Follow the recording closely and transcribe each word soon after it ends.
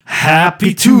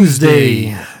Happy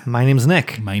Tuesday! My name's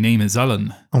Nick. My name is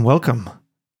Alan. And welcome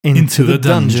into the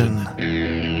dungeon.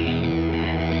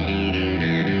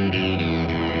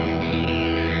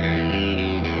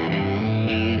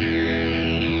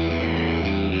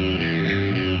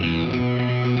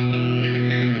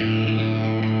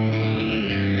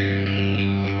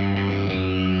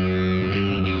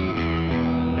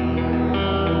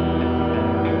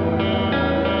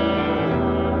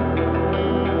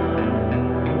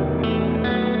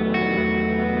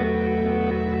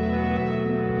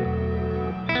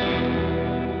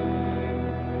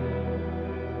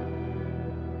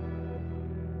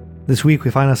 This week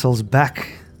we find ourselves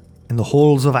back in the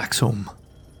halls of Axholm,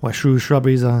 where shrew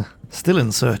shrubberies are still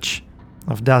in search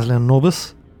of Dazzler and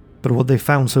Norbus, but what they've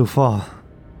found so far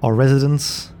are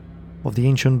residents of the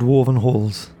ancient dwarven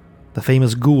halls, the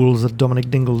famous ghouls that Dominic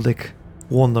Dingledick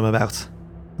warned them about.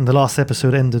 And the last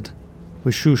episode ended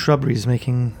with shrew shrubberies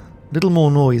making little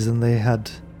more noise than they had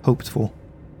hoped for,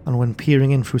 and when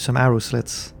peering in through some arrow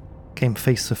slits, came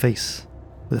face to face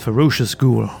with a ferocious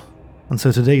ghoul. And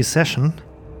so today's session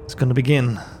is going to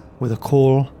begin with a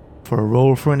call for a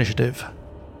roll for initiative.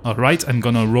 Alright, I'm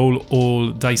gonna roll all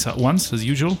dice at once, as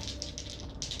usual.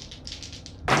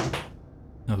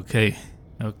 Okay.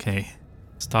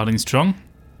 Starting strong.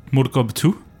 Murkob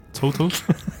 2, total.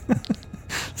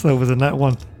 So that was a nat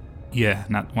 1. Yeah,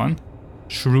 nat 1.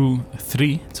 Shrew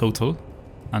 3, total.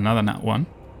 Another nat 1.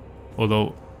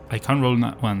 Although, I can't roll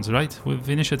nat 1s, right? With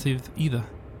initiative either.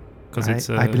 Because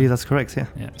I believe that's correct, yeah.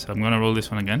 Yeah, so I'm gonna roll this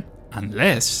one again.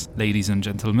 Unless, ladies and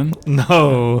gentlemen...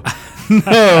 No!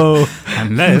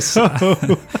 Unless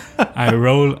I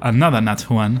roll another nat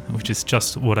 1, which is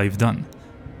just what I've done.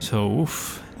 So,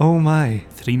 oof. Oh my.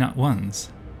 3 nat 1s.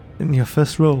 In your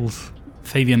first rolls.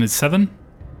 Fabian is 7,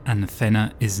 and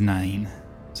Fenna is 9.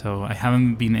 So I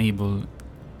haven't been able,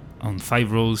 on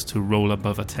 5 rolls, to roll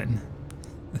above a 10.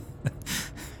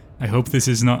 I hope this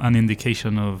is not an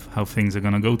indication of how things are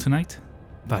gonna go tonight,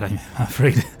 but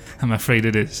I'm afraid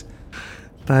it is.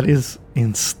 That is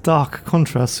in stark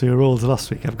contrast to your rolls last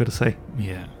week, I've got to say.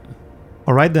 Yeah.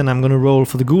 Alright then, I'm going to roll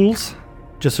for the ghouls.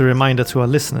 Just a reminder to our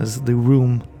listeners, the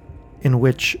room in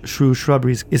which Shrew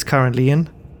Shrubberies is currently in,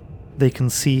 they can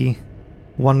see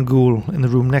one ghoul in the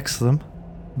room next to them,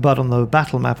 but on the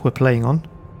battle map we're playing on,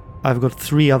 I've got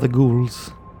 3 other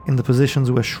ghouls in the positions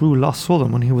where Shrew last saw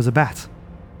them when he was a bat.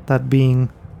 That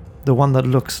being the one that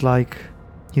looks like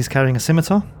he's carrying a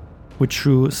scimitar, which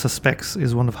Shrew suspects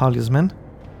is one of Halia's men,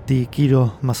 the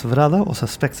Kido Masvrada, or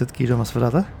suspected Kido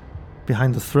Masvrada,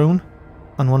 behind the throne,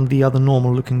 and one of the other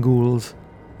normal-looking ghouls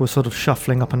who are sort of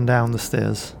shuffling up and down the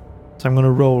stairs. So I'm going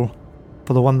to roll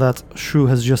for the one that Shrew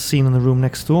has just seen in the room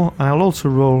next door, and I'll also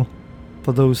roll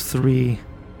for those 3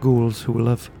 ghouls who will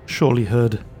have surely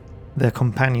heard their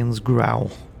companions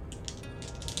growl.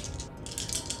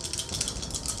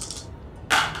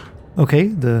 Okay,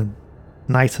 the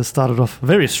night has started off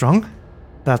very strong.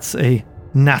 That's a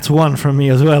nat 1 from me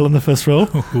as well in the first roll.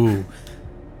 Ooh,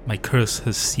 my curse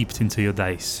has seeped into your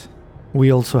dice.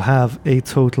 We also have a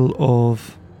total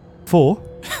of 4.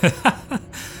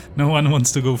 No one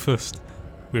wants to go first.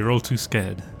 We're all too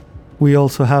scared. We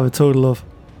also have a total of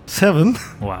 7.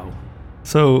 Wow.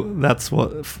 So that's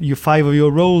what, you 5 of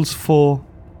your rolls, 3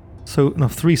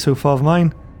 so far of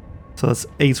mine. So that's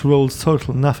 8 rolls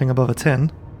total, nothing above a 10.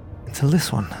 Until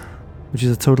this one, which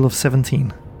is a total of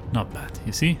 17. Not bad,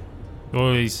 you see? You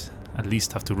always at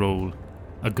least have to roll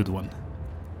a good one.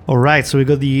 Alright, so we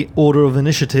got the order of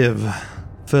initiative.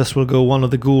 First we'll go one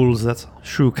of the ghouls that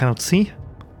Shrew cannot see,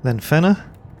 then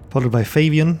Fenna, followed by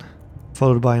Fabian,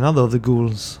 followed by another of the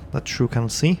ghouls that Shrew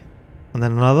cannot see, and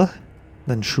then another,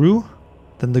 then Shrew,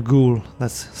 then the ghoul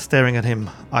that's staring at him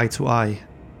eye to eye,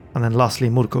 and then lastly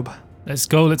Murkob. Let's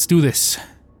go, let's do this.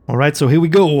 Alright, so here we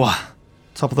go.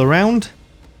 Top of the round.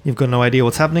 You've got no idea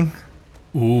what's happening.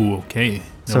 Ooh, okay.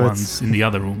 The So one's in the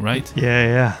other room, right?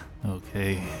 Yeah.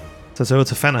 Okay. So it's over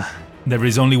to Fenna. There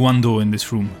is only one door in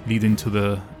this room, leading to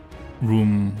the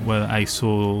room where I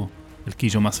saw El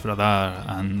Quijo Masfradar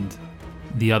and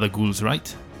the other ghouls,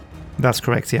 right? That's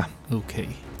correct, yeah. Okay.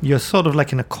 You're sort of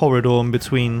like in a corridor in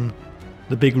between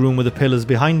the big room with the pillars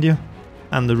behind you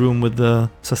and the room with the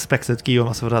suspected Quijo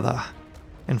Masfradar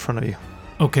in front of you.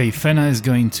 Okay, Fenna is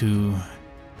going to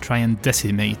try and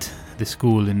decimate this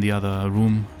ghoul in the other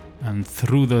room, and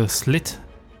through the slit,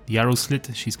 the arrow slit,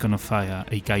 she's gonna fire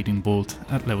a guiding bolt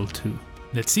at level 2.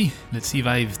 Let's see if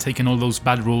I've taken all those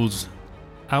bad rolls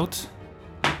out.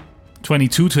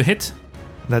 22 to hit.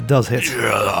 That does hit.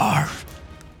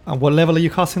 And what level are you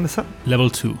casting this at?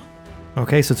 Level 2.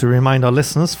 Okay, so to remind our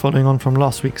listeners, following on from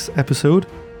last week's episode,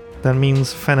 That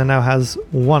means Fenna now has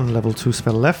 1 level 2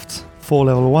 spell left, 4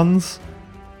 level 1s,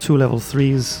 2 level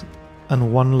 3s,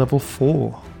 and 1 level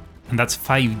 4. And that's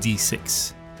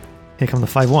 5d6. Here come the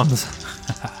 5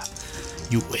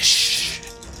 1s. You wish.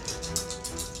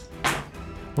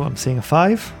 Well, I'm seeing a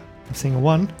 5. I'm seeing a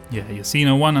 1. Yeah, you're seeing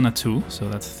a 1 and a 2, so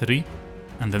that's 3.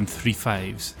 And then 3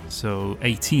 5s, so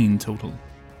 18 total.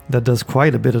 That does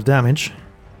quite a bit of damage.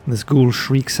 This ghoul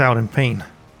shrieks out in pain,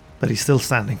 but he's still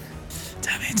standing.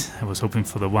 Damn it, I was hoping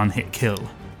for the one-hit kill.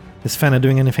 Is Fenna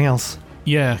doing anything else?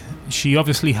 Yeah, she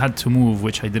obviously had to move,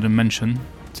 which I didn't mention,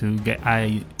 to get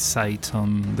eyesight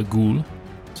on the ghoul.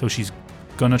 So she's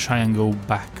gonna try and go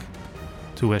back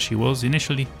to where she was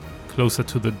initially, closer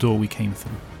to the door we came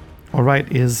through.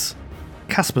 Alright, is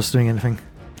Kaspos doing anything?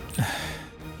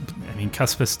 I mean,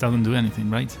 Kaspos doesn't do anything,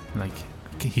 right? Like,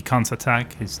 he can't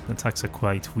attack, his attacks are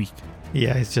quite weak.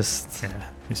 Yeah, he's just... Yeah,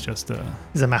 it's just...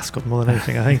 He's a mascot more than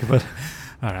anything, I think, but...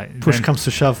 Alright. Push comes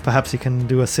to shove, perhaps he can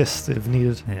do assist if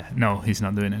needed. Yeah, no, he's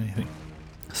not doing anything.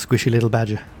 Squishy little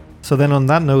badger. So then on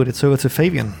that note, it's over to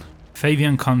Fabian.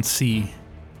 Fabian can't see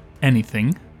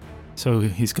anything, so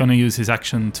he's going to use his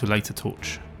action to light a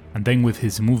torch. And then with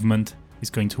his movement,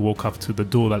 he's going to walk up to the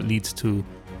door that leads to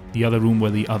the other room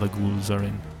where the other ghouls are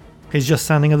in. He's just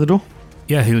standing at the door?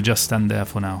 Yeah, he'll just stand there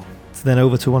for now. So then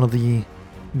over to one of the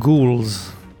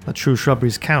ghouls that True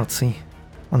Shrubberies cannot see.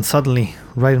 And suddenly,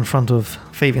 right in front of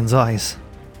Fabian's eyes,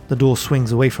 the door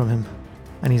swings away from him,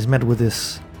 and he's met with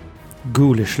this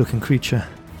ghoulish-looking creature,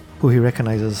 who he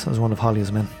recognizes as one of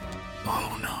Halia's men.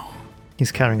 Oh no.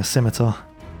 He's carrying a scimitar,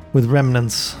 with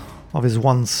remnants of his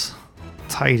once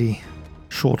tidy,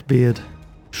 short beard,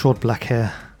 short black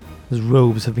hair. His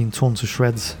robes have been torn to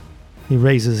shreds. He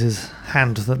raises his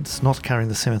hand that's not carrying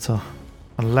the scimitar,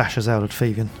 and lashes out at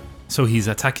Fabian. So he's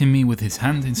attacking me with his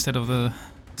hand instead of the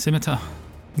scimitar?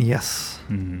 Yes.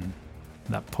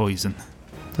 That poison.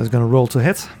 So he's going to roll to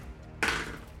hit.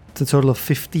 It's a total of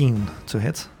 15 to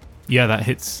hit. Yeah, that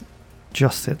hits.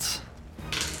 Just hits.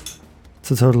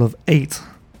 It's a total of 8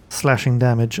 slashing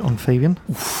damage on Fabian.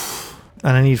 Oof.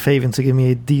 And I need Fabian to give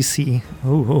me a DC.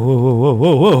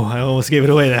 Whoa. I almost gave it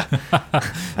away there.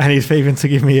 I need Fabian to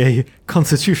give me a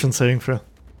Constitution saving throw.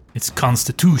 It's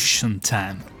Constitution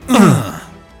time.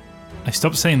 I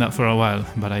stopped saying that for a while,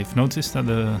 but I've noticed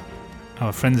that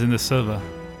our friends in the server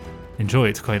enjoy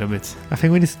it quite a bit. I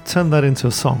think we need to turn that into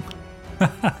a song.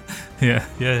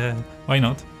 Yeah. Why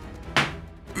not?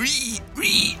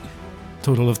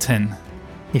 Total of 10.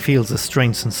 He feels a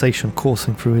strange sensation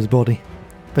coursing through his body,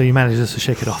 but he manages to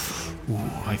shake it off. Ooh,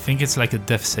 I think it's like a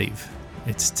death save.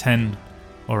 It's 10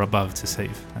 or above to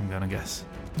save, I'm gonna guess.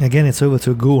 Again, it's over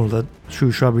to a ghoul that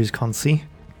True Shrubberies can't see.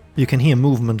 You can hear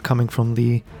movement coming from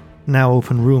the now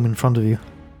open room in front of you,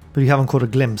 but you haven't caught a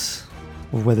glimpse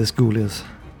of where this ghoul is.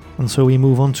 And so we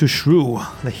move on to Shrew,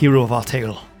 the hero of our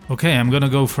tale. Okay, I'm gonna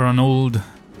go for an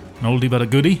oldie but a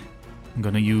goodie. I'm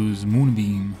gonna use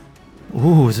Moonbeam.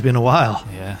 Ooh, it's been a while.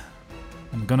 Yeah.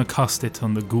 I'm gonna cast it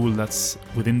on the ghoul that's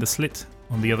within the slit,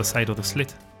 on the other side of the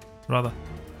slit, rather.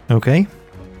 Okay.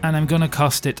 And I'm gonna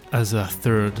cast it as a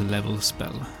 3rd level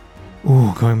spell.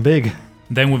 Ooh, going big.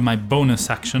 Then with my bonus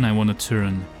action, I want to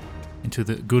turn into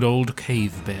the good old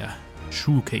cave bear.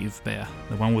 Shrew cave bear.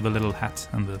 The one with the little hat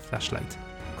and the flashlight.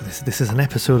 This is an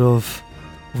episode of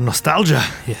nostalgia.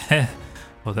 Yeah.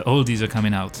 Well, the oldies are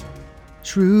coming out.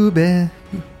 Shrew bear,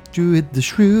 Druid the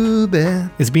Shrew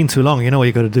bear. It's been too long, you know what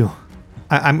you gotta do.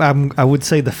 I would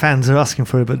say the fans are asking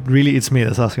for it, but really it's me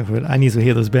that's asking for it. I need to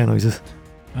hear those bear noises.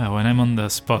 When I'm on the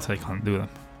spot, I can't do them.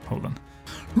 Hold on.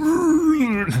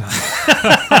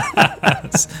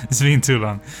 It's been too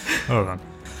long. Hold on.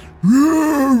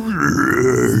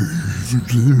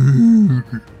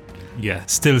 Yeah,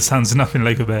 still sounds nothing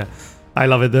like a bear. I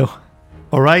love it though.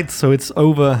 Alright, so it's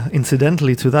over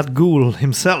incidentally to that ghoul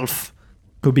himself,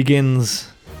 who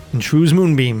begins in Shrew's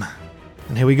Moonbeam.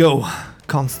 And here we go.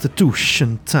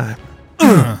 Constitution time.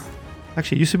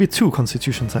 Actually, it used to be 2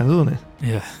 Constitution times, wasn't it?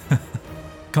 Yeah.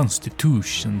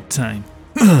 Constitution time.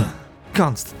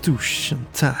 Constitution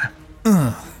time.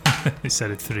 I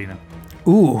said it 3 now.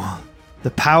 Ooh,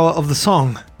 the power of the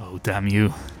song. Oh, damn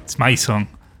you. It's my song.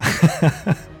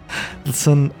 It's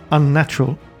a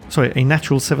natural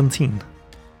 17.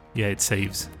 Yeah, it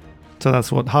saves. So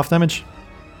that's what, half damage?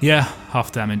 Yeah,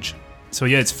 half damage. So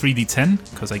yeah, it's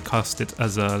 3d10, because I cast it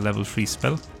as a level 3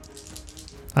 spell.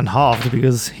 And halved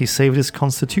because he saved his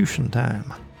Constitution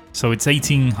time. So it's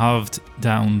 18 halved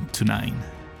down to 9.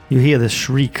 You hear this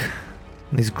shriek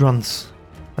and these grunts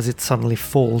as it suddenly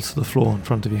falls to the floor in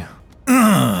front of you.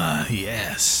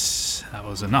 Yes, that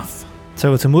was enough.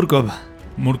 So it's a Murgob.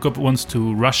 Murgob wants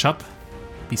to rush up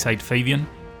beside Fabian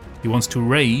He wants to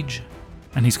rage,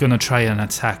 and he's going to try and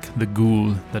attack the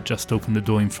ghoul that just opened the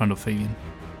door in front of Fabian.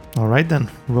 Alright then,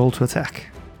 roll to attack.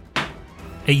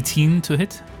 18 to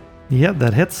hit. Yeah,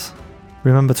 that hits.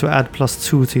 Remember to add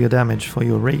 +2 to your damage for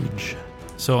your rage.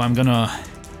 So I'm going to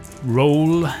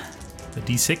roll the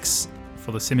d6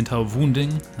 for the scimitar of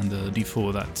wounding, and the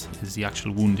d4 that is the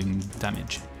actual wounding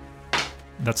damage.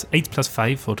 That's 8 plus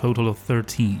 5 for a total of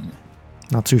 13.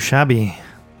 Not too shabby.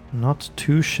 Not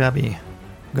too shabby.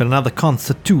 Got another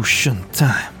constitution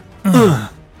time.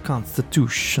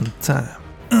 Constitution time.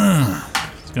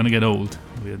 It's gonna get old.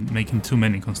 We're making too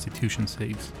many constitution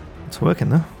saves. It's working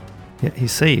though. Yeah, he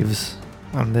saves,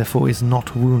 and therefore is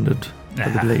not wounded by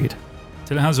the blade.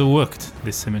 Still hasn't worked,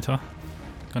 this scimitar.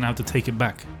 Gonna have to take it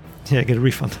back. Yeah, get a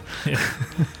refund. Yeah.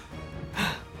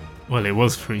 Well, it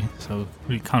was free, so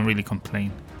we can't really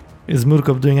complain. Is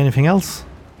Murkov doing anything else?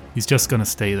 He's just gonna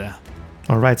stay there.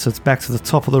 Alright, so it's back to the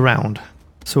top of the round.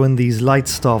 So in these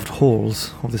light-starved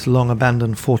halls of this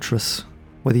long-abandoned fortress,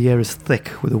 where the air is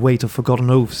thick with the weight of forgotten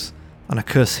oaths and a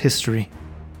cursed history,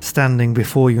 standing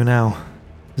before you now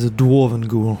is a dwarven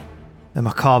ghoul, a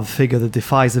macabre figure that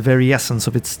defies the very essence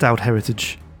of its stout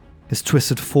heritage. His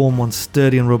twisted form, once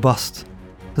sturdy and robust,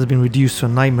 has been reduced to a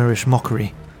nightmarish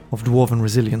mockery of dwarven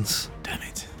resilience. Damn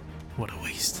it. What a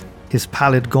waste. His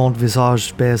pallid, gaunt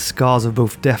visage bears scars of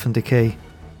both death and decay,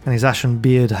 and his ashen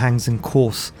beard hangs in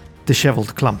coarse,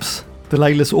 dishevelled clumps. The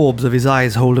lightless orbs of his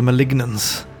eyes hold a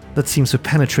malignance that seems to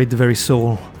penetrate the very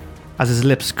soul, as his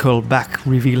lips curl back,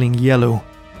 revealing yellow,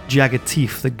 jagged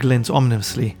teeth that glint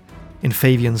ominously in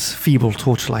Fabian's feeble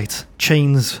torchlight.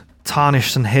 Chains,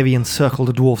 tarnished and heavy, encircle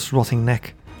the dwarf's rotting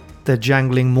neck, their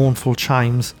jangling, mournful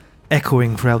chimes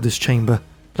echoing throughout this chamber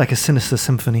like a sinister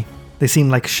symphony. They seem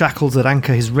like shackles that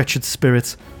anchor his wretched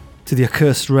spirit to the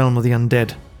accursed realm of the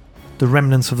undead, the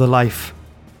remnants of the life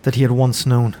that he had once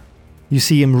known. You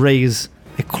see him raise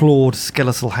a clawed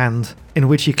skeletal hand in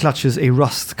which he clutches a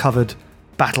rust-covered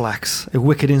battle axe, a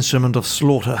wicked instrument of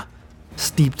slaughter,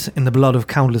 steeped in the blood of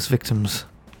countless victims.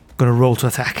 Gonna roll to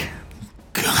attack.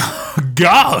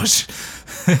 Gosh!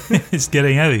 It's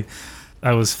getting heavy.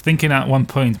 I was thinking at one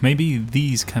point, maybe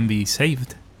these can be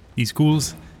saved. These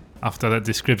ghouls, after that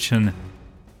description,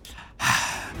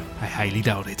 I highly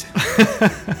doubt it.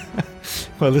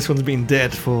 Well, this one's been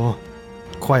dead for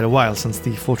quite a while since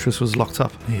the fortress was locked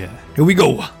up. Yeah. Here we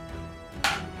go!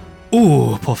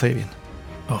 Ooh, poor Fabian.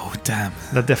 Oh, damn.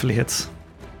 That definitely hits.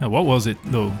 Now, what was it,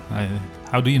 though?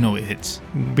 How do you know it hits?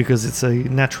 Because it's a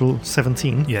natural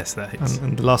 17. Yes, that hits.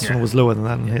 And the last one was lower than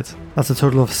that and hit. That's a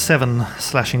total of 7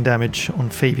 slashing damage on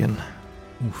Fabian.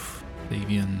 Oof.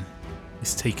 Fabian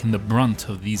is taking the brunt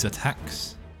of these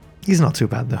attacks. He's not too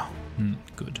bad, though.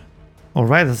 Good.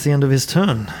 Alright, that's the end of his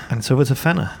turn. And it's over to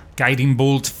Fenna. Guiding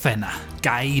Bolt Fenna.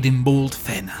 Guiding Bolt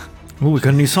Fenna. Ooh, we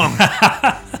got a new song.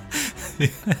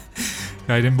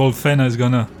 Guiding Bolt Fenna is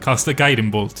gonna cast a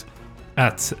Guiding Bolt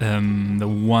at the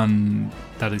one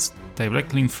that is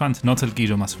directly in front, not El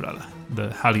Guido Masfrada, the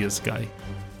Halias guy,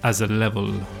 as a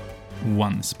level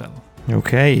 1 spell.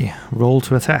 Okay, roll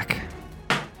to attack.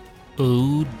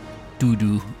 Oh,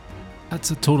 doo-doo.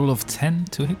 That's a total of 10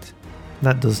 to hit.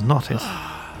 That does not hit.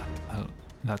 Well,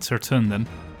 that's her turn then.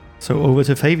 So over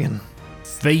to Fabian.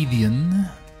 Fabian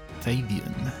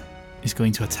is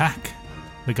going to attack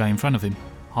the guy in front of him,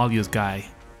 Halia's guy.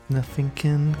 Nothing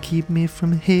can keep me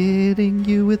from hitting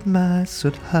you with my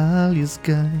sword, Halia's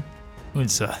guy. Well,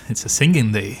 it's a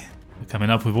singing day. We're coming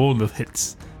up with all the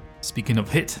hits. Speaking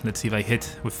of hit, let's see if I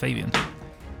hit with Fabian.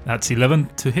 That's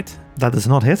 11 to hit. That does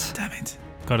not hit. Damn it.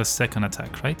 Got a second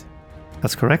attack, right?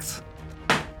 That's correct.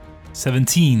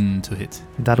 17 to hit.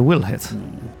 That will hit.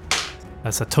 Ooh.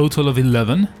 That's a total of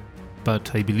 11,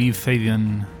 but I believe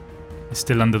Fabian is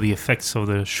still under the effects of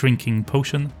the shrinking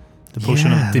potion, the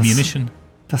potion of diminution.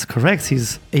 That's correct.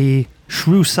 He's a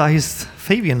shrew-sized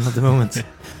Fabian at the moment.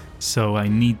 So I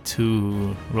need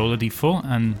to roll a d4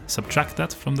 and subtract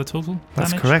that from the total damage.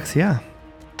 That's correct, yeah.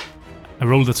 I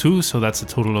rolled a 2, so that's a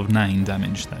total of 9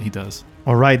 damage that he does.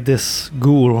 Alright, this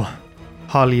ghoul,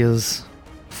 Halia's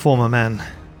former man,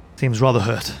 seems rather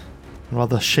hurt,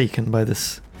 rather shaken by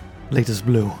this latest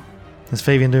blow. Is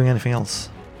Fabian doing anything else?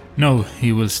 No,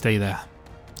 he will stay there.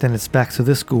 Then it's back to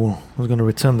this ghoul, who's going to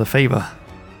return the favor,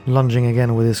 lunging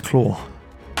again with his claw.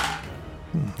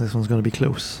 This one's going to be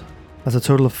close. That's a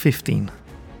total of 15.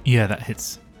 Yeah, that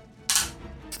hits.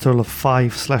 It's a total of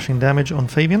 5 slashing damage on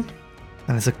Fabian.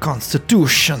 And it's a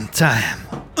constitution time.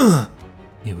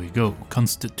 Here we go.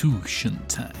 Constitution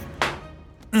time.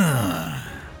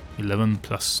 11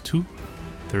 plus 2,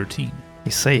 13. He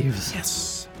saves.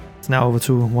 Yes. It's now over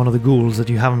to one of the ghouls that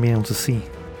you haven't been able to see.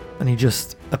 And he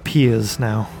just appears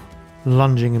now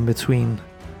lunging in between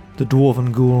the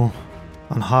dwarven ghoul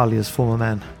and Halia's former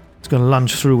man. He's going to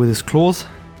lunge through with his claws.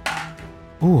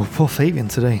 Oh, poor Fabian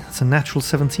today. It's a natural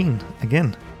 17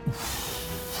 again.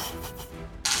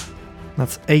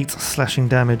 That's 8 slashing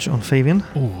damage on Fabian.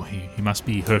 Oh, he must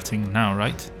be hurting now,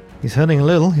 right? He's hurting a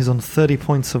little. He's on 30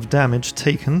 points of damage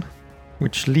taken,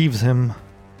 which leaves him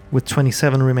with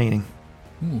 27 remaining.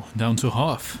 Ooh, down to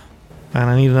half. And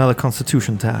I need another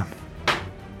constitution tab.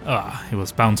 It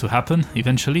was bound to happen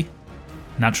eventually.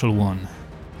 Natural 1.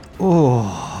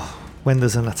 Oh, when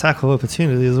there's an attack of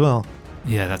opportunity as well.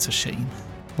 Yeah, that's a shame.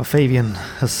 But Fabian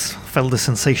has felt this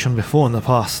sensation before in the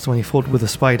past when he fought with the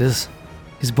spiders.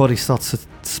 His body starts to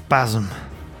spasm.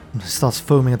 He starts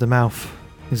foaming at the mouth.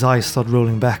 His eyes start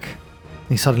rolling back. And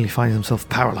he suddenly finds himself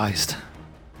paralyzed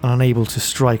and unable to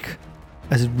strike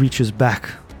as it reaches back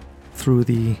through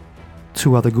the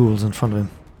 2 other ghouls in front of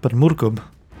him. But Murkub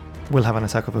will have an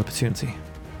attack of opportunity.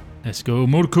 Let's go,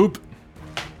 Murkub.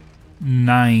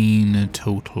 9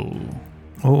 total.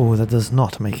 Oh, that does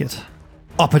not make it.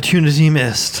 Opportunity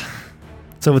missed.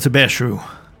 It's over to Bearshrew.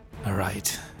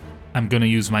 Alright. I'm gonna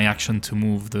use my action to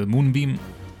move the moonbeam.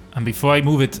 And before I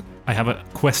move it, I have a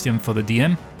question for the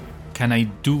DM. Can I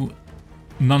do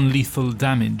non-lethal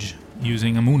damage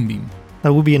using a moonbeam?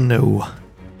 That would be a no.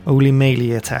 Only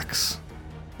melee attacks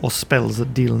or spells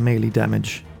that deal melee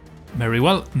damage. Very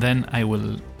well, then I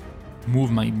will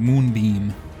move my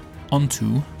moonbeam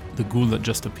onto the ghoul that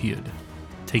just appeared.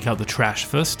 Take out the trash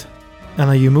first. And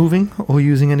are you moving or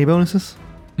using any bonuses?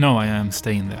 No, I am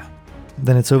staying there.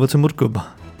 Then it's over to Murkub.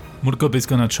 Murkub is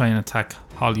gonna try and attack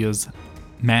Halia's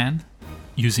man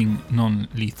using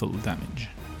non-lethal damage.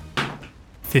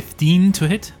 15 to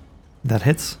hit. That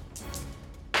hits.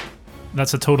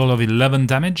 That's a total of 11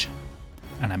 damage.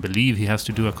 And I believe he has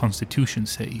to do a constitution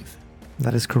save.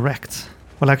 That is correct.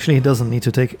 Well, actually, he doesn't need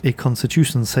to take a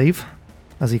constitution save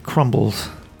as he crumbles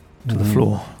to the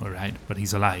floor. Alright, but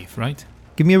he's alive, right?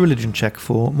 Give me a religion check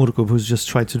for Murkub, who's just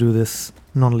tried to do this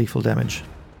non-lethal damage.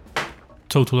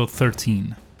 Total of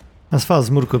 13. As far as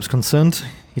Murkub's concerned,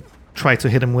 he tried to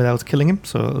hit him without killing him,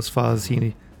 so as far as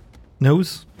he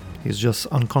knows, he's just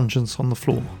unconscious on the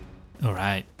floor.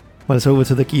 Alright. Well, it's over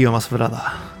to the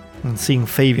Kiyomasvrada. And seeing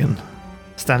Fabian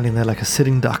standing there like a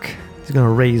sitting duck, he's going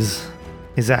to raise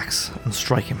his axe and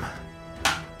strike him.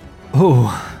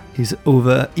 Oh, he's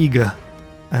over eager.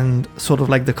 And sort of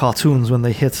like the cartoons when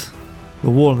they hit the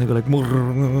wall and they go like...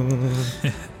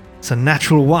 It's a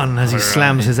natural 1 as he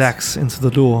slams his axe into the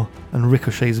door and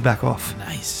ricochets back off.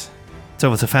 Nice. It's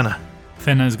over to Fenna.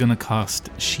 Fenna is gonna cast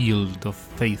Shield of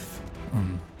Faith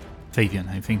on Fabian.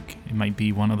 I think it might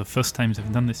be one of the first times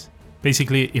I've done this.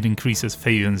 Basically, it increases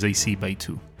Fabian's AC by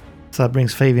 2. So that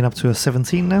brings Fabian up to a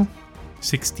 17 now?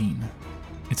 16.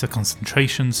 It's a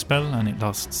concentration spell and it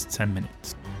lasts 10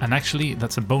 minutes. And actually,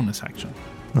 that's a bonus action.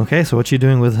 Okay, so what are you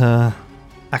doing with her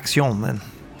action then?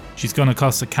 She's gonna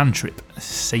cast a cantrip,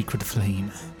 Sacred Flame.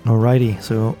 Alrighty,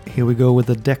 so here we go with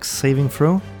the Dex saving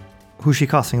throw. Who's she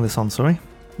casting this on, sorry?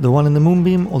 The one in the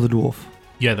moonbeam or the dwarf?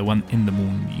 Yeah, the one in the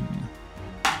moonbeam.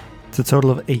 It's a total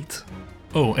of 8.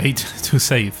 Oh, 8 to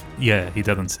save. Yeah, he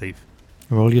doesn't save.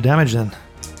 Roll your damage then.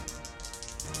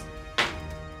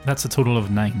 That's a total of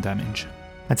 9 damage.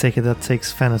 I take it that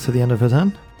takes Fenna to the end of her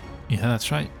turn. Yeah,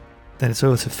 that's right. Then it's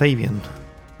over to Fabian,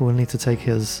 who will need to take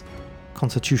his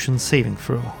Constitution saving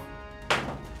throw.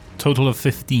 Total of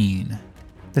 15.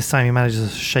 This time he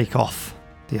manages to shake off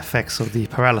the effects of the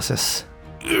paralysis.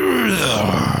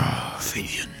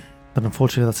 Fabian. But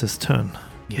unfortunately that's his turn.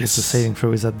 Yes. Because the saving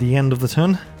throw is at the end of the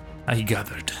turn. I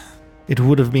gathered. It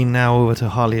would have been now over to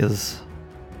Halia's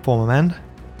former man,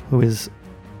 who is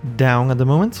down at the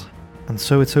moment. And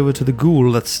so it's over to the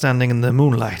ghoul that's standing in the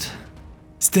moonlight.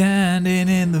 Standing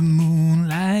in the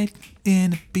moonlight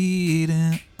in a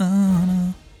beating.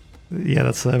 Yeah,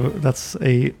 that's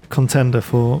a contender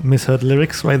for misheard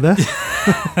lyrics right there.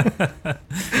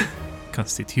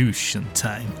 Constitution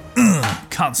time.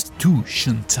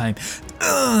 Constitution time.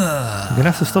 You're gonna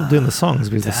have to stop doing the songs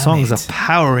because the songs are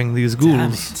powering these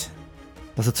ghouls.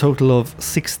 That's a total of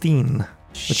 16,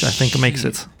 which I think makes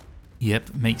it.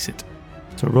 Yep, makes it.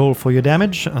 So roll for your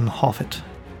damage and half it,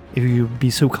 if you'd be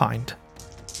so kind.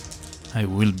 I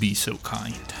will be so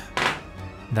kind.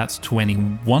 That's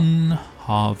 21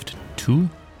 halved to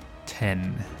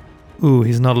 10. Ooh,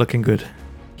 he's not looking good.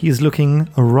 He's looking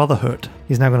rather hurt.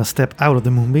 He's now going to step out of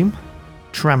the moonbeam,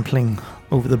 trampling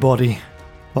over the body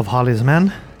of Harley's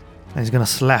man, and he's going to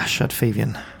slash at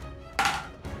Fabian.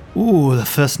 Ooh, the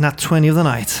first nat 20 of the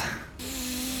night.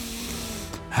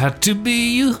 Had to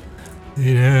be you.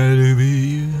 It had to be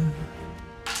you.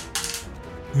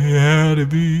 It had to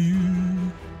be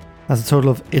you. That's a total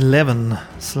of 11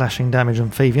 slashing damage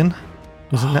on Fabian,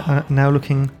 who's now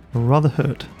looking rather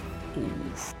hurt.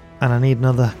 Oof. And I need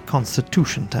another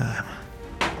constitution time.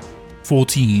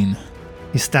 14.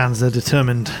 He stands there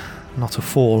determined not to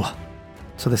fall.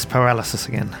 So this paralysis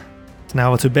again. It's now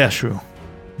over to Bearshu.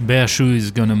 Bearshu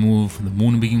is gonna move the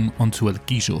Moonbeam onto El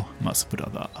Quijo, mas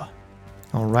brother.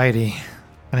 Alrighty.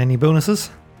 And any bonuses?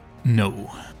 No.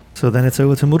 So then it's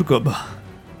over to Murkub.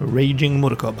 Raging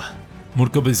Murkub.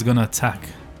 Murkub is gonna attack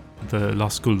the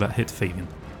last ghoul that hit Fabian.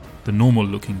 The normal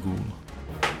looking ghoul.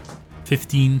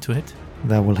 15 to hit.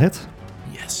 That will hit.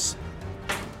 Yes.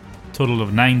 Total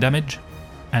of 9 damage.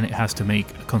 And it has to make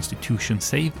a constitution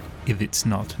save if it's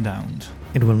not downed.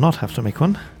 It will not have to make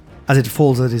one, as it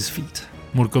falls at his feet.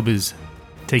 Murkub is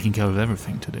taking care of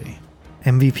everything today.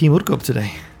 MVP Murkub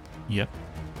today. Yep.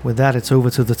 With that, it's over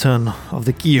to the turn of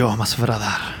the Kiyo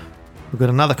Masvradar. We've got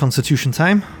another constitution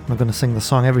time. I'm not going to sing the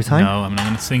song every time. No, I'm not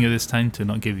going to sing it this time to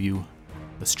not give you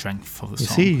the strength of the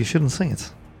song. You see, you shouldn't sing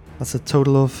it. That's a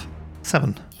total of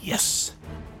 7. Yes.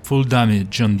 Full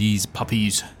damage on these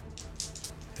puppies.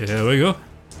 Here we go.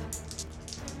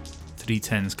 3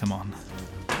 10s, come on.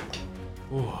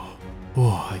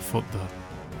 Oh, I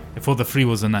thought the 3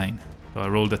 was a 9. So I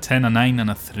rolled a 10, a 9, and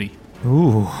a 3.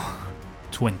 Ooh,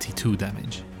 22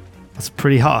 damage. that's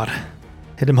pretty hard.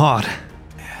 Hit him hard.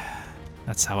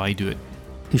 That's how I do it.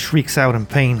 He shrieks out in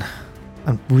pain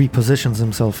and repositions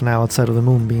himself now outside of the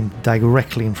moonbeam,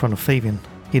 directly in front of Fabian.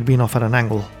 He'd been off at an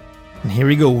angle. And here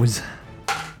he goes.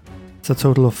 It's a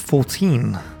total of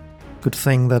 14. Good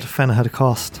thing that Fenna had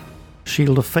cast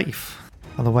Shield of Faith.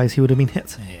 Otherwise he would have been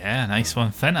hit. Yeah, nice one,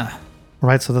 Fenna.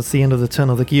 Right, so that's the end of the turn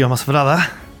of the Kiyo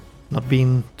Masvrada. Not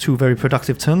been 2 very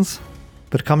productive turns.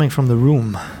 But coming from the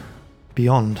room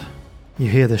beyond, you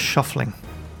hear this shuffling.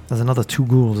 There's another 2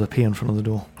 ghouls appear in front of the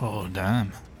door. Oh,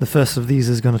 damn. The first of these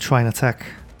is going to try and attack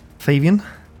Fabian.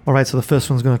 Alright, so the first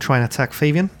one's going to try and attack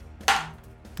Fabian.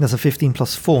 That's a 15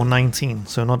 plus 4, 19.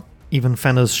 So not even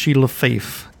Fenna's Shield of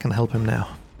Faith can help him now.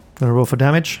 Gonna roll for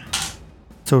damage.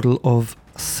 Total of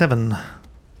 7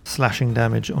 slashing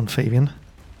damage on Fabian.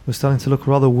 We're starting to look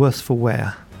rather worse for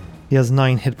wear. He has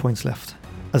 9 hit points left.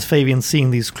 As Fabian,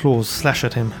 seeing these claws slash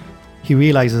at him, he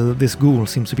realizes that this ghoul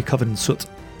seems to be covered in soot.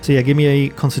 So yeah, give me a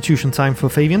constitution time for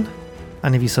Fabian.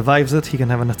 And if he survives it, he can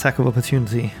have an attack of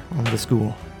opportunity on this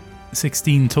ghoul.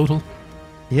 16 total.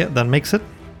 Yeah, that makes it.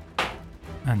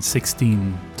 And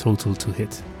 16 total to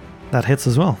hit. That hits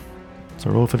as well. So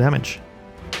roll for damage.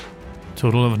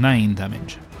 Total of 9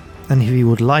 damage. And if he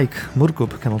would like,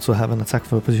 Murkub can also have an attack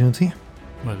of opportunity.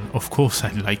 Well, of course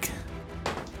I'd like.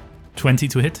 20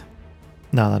 to hit.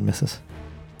 No, that misses.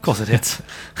 Of course it hits.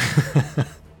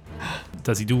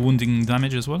 Does he do wounding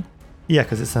damage as well? Yeah,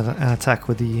 because it's an attack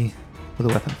with the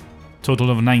weapon.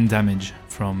 Total of 9 damage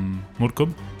from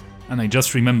Murkub. And I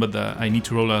just remembered that I need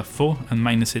to roll a 4 and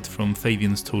minus it from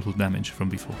Fabian's total damage from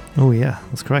before. Oh yeah,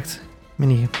 that's correct.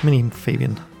 Mini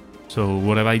Fabian. So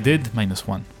whatever I did, minus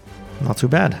 1. Not too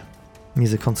bad.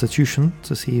 Needs a constitution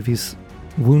to see if he's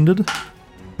wounded.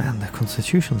 Man, the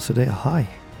constitutions today are high.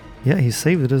 Yeah, he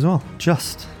saved it as well,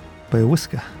 just by a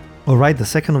whisker. Alright, the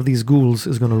second of these ghouls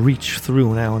is going to reach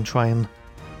through now and try and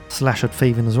slash at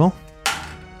Fabian as well.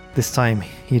 This time,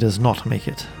 he does not make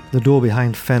it. The door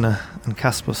behind Fenna and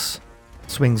Kaspos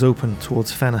swings open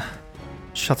towards Fenna,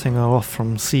 shutting her off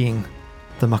from seeing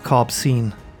the macabre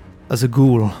scene as a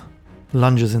ghoul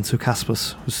lunges into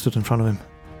Kaspos, who stood in front of him.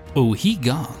 Oh, he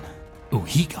gone. Oh,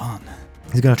 he gone.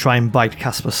 He's going to try and bite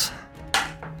Kaspos.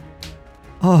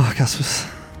 Oh, Kaspos.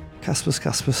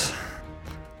 Kaspos.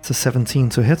 It's a 17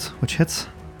 to hit, which hits.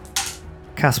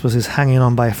 Kaspos is hanging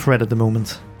on by a thread at the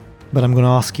moment, but I'm going to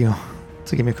ask you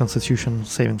to give me a constitution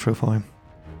saving throw for him.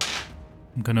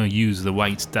 I'm gonna use the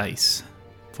white dice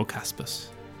for Kaspos.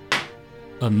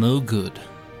 A no good.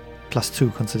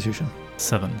 +2 constitution.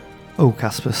 7. Oh,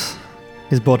 Kaspos.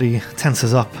 His body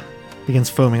tenses up, begins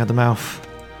foaming at the mouth.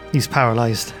 He's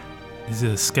paralyzed. He's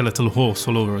a skeletal horse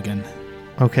all over again.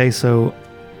 Okay, so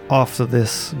after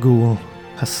this ghoul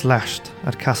has slashed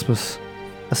at Kaspos,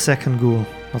 a second ghoul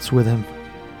that's with him,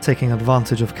 taking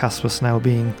advantage of Kaspos now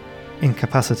being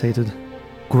incapacitated,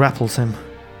 grapples him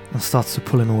and starts to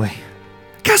pull him away.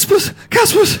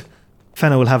 Kaspos!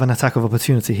 Fenna will have an attack of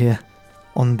opportunity here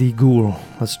on the ghoul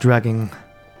that's dragging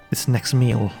its next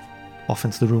meal off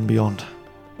into the room beyond.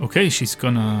 Okay, she's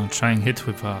gonna try and hit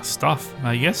with her staff,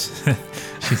 I guess.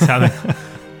 She's having...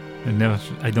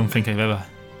 I don't think I've ever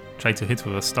tried to hit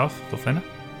with a staff for Fenna.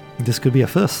 This could be a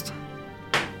first.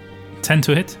 10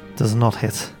 to hit. Does not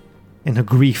hit. In her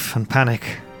grief and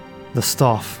panic, the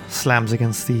staff slams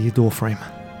against the doorframe.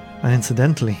 And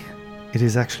incidentally, it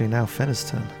is actually now Fenna's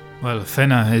turn. Well,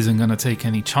 Fenna isn't gonna take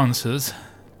any chances.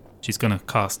 She's gonna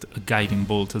cast a guiding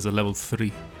bolt as a level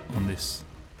 3 on this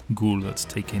ghoul that's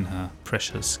taking her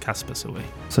precious Kaspos away.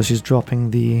 So she's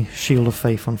dropping the Shield of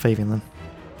Faith on Fabian then.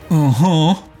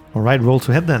 Uh-huh. Alright, roll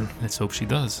to hit then. Let's hope she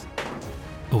does.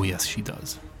 Oh yes, she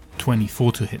does.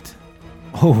 24 to hit.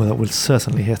 Oh, that will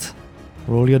certainly hit.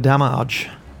 Roll your damage.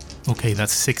 Okay,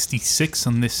 that's 66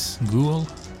 on this ghoul.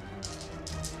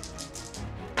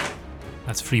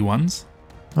 That's 3 ones.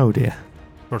 Oh dear.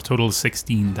 For a total of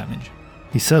 16 damage.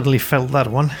 He certainly felt that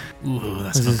one. Ooh,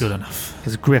 that's not good enough.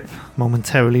 His grip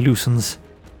momentarily loosens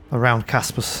around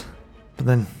Kaspos, but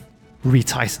then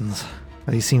retightens,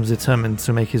 as he seems determined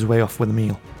to make his way off with a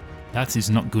meal. That is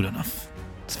not good enough.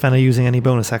 Is Fenna using any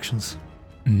bonus actions?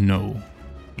 No,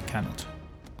 he cannot.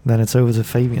 Then it's over to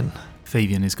Fabian.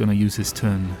 Fabian is going to use his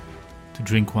turn to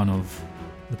drink one of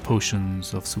the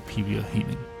potions of superior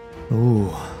healing. Ooh,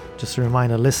 just a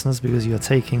reminder, listeners, because you are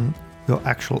taking your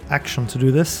actual action to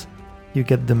do this, you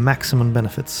get the maximum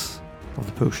benefits of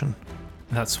the potion.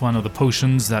 That's one of the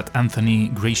potions that Anthony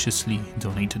graciously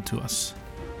donated to us.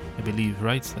 I believe,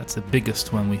 right? That's the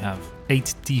biggest one we have.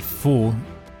 8d4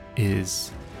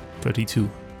 is 32.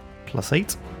 Plus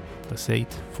 8. Plus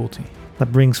 8, 40.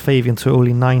 That brings Fabian to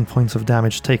only 9 points of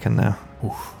damage taken now.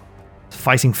 Oof.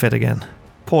 Fighting fit again.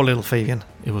 Poor little Fabian.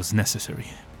 It was necessary.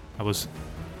 I was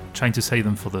trying to save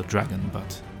them for the dragon,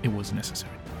 but it was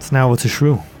necessary. It's now over to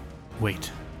Shrew.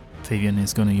 Wait. Fabian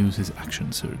is going to use his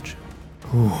action surge.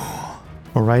 Ooh.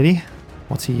 Alrighty.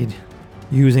 What's he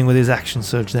using with his action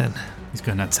surge then? He's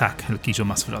going to attack El Quijo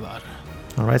Masfradar.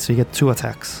 Alright, so you get 2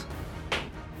 attacks.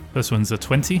 First one's a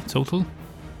 20 total.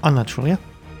 Unnatural, yeah?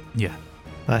 Yeah.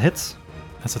 That hits.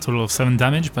 That's a total of 7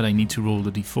 damage, but I need to roll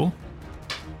the d4.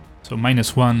 So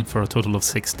 -1 for a total of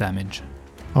 6 damage.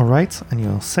 Alright, and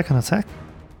your second attack?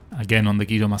 Again on the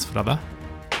Guido Masfradar.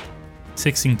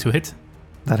 16 to hit.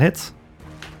 That hits.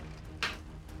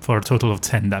 For a total of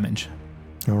 10 damage.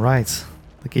 Alright.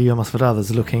 The Guillaume Masfradar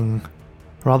is looking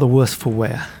rather worse for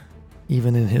wear,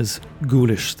 even in his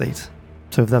ghoulish state.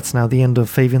 So if that's now the end of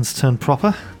Fabian's turn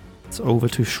proper, it's over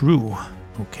to Shrew.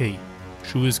 Okay.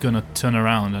 Shrew is gonna turn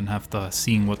around and after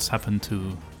seeing what's happened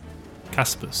to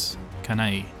Kaspos, can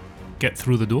I get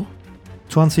through the door?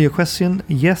 To answer your question,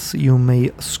 yes, you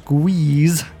may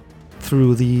squeeze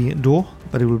through the door,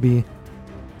 but it will be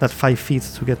that 5 feet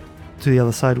to get to the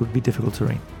other side would be difficult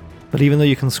terrain. But even though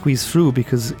you can squeeze through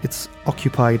because it's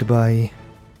occupied by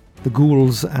the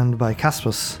ghouls and by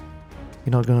Kaspos,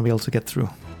 you're not going to be able to get through.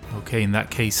 Okay, in that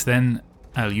case then,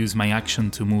 I'll use my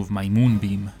action to move my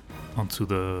moonbeam onto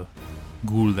the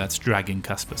ghoul that's dragging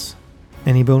Kaspos.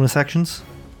 Any bonus actions?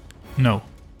 No.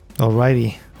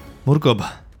 Alrighty. Murkob,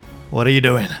 what are you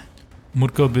doing?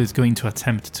 Murkob is going to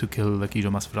attempt to kill the Guido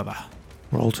Masfradar.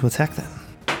 Roll to attack then.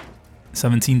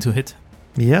 17 to hit.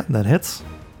 Yeah, that hits.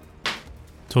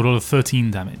 Total of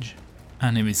 13 damage.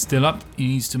 And if he's still up, he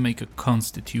needs to make a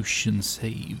constitution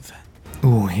save.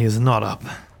 Ooh, he is not up.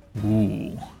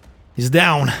 Ooh. He's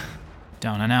down.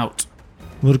 Down and out.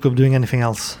 Murkob doing anything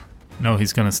else? No,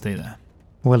 he's gonna stay there.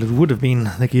 Well, it would have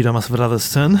been the Guido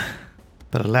Masfradar's turn,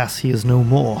 but alas, he is no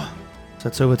more. So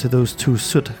it's over to those 2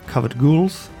 soot-covered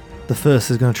ghouls. The first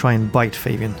is going to try and bite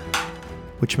Fabian,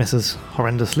 which misses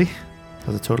horrendously.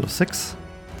 Does a total of 6.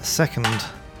 The second,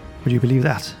 would you believe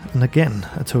that? And again,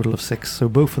 a total of 6. So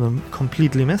both of them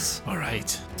completely miss.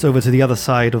 Alright. It's over to the other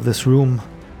side of this room.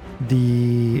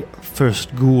 The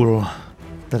first ghoul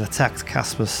that attacked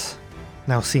Kaspos,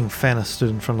 now seeing Fenna stood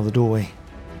in front of the doorway,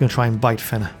 going to try and bite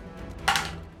Fenna.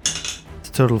 It's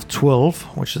a total of 12,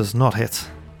 which does not hit.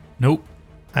 Nope.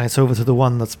 And it's over to the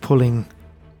one that's pulling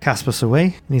Kaspos away.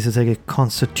 He needs to take a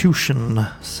constitution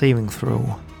saving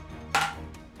throw,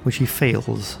 which he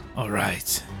fails.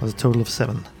 Alright. That's a total of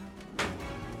 7.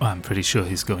 I'm pretty sure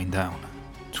he's going down.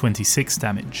 26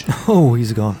 damage. Oh,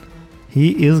 he's gone.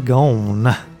 He is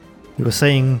gone. You were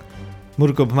saying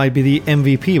Murkob might be the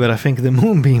MVP, but I think the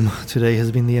Moonbeam today has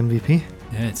been the MVP.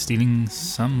 Yeah, it's dealing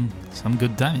some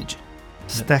good damage.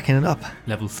 Stacking it up.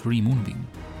 Level 3 Moonbeam.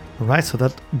 Alright, so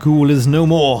that ghoul is no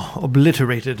more.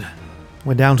 Obliterated.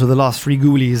 We're down to the last 3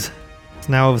 ghoulies. It's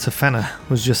now over to Fenna,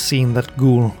 who's just seen that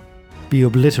ghoul be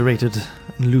obliterated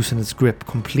and loosen its grip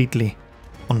completely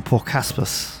on poor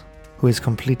Kaspos, who is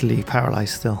completely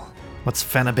paralyzed still. What's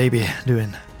Fenna baby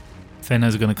doing?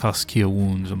 Fenna's gonna cast Cure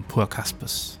Wounds on poor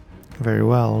Kaspos. Very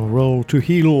well, roll to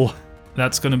heal.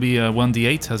 That's gonna be a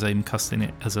 1d8 as I'm casting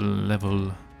it as a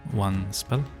level 1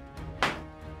 spell.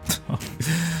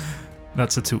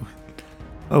 That's a 2.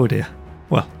 Oh dear.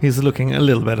 Well, he's looking a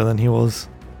little better than he was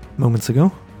moments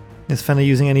ago. Is Fenna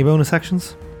using any bonus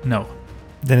actions? No.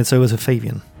 Then it's over to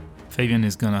Fabian. Fabian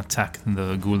is gonna attack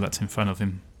the ghoul that's in front of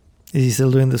him. Is he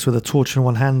still doing this with a torch in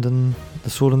one hand and the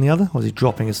sword in the other? Or is he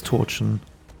dropping his torch and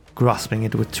grasping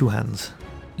it with two hands?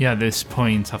 Yeah, at this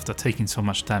point, after taking so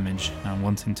much damage and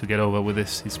wanting to get over with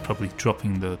this, he's probably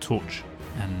dropping the torch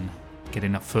and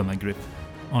getting a firmer grip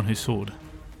on his sword.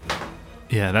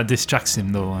 Yeah, that distracts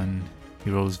him though, and he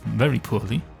rolls very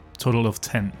poorly. Total of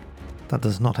 10. That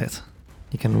does not hit.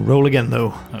 He can roll again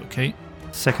though. Okay,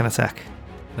 Second attack.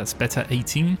 that's better.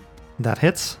 18. That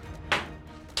hits.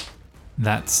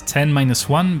 That's 10 minus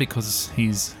 1 because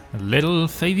he's a little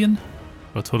Fabian.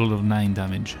 For a total of 9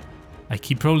 damage. I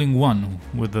keep rolling 1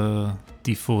 with a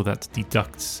d4 that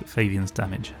deducts Fabian's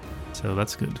damage. So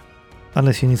that's good.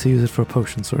 Unless you need to use it for a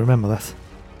potion, so remember that.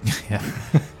 Yeah.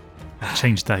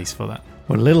 Change dice for that.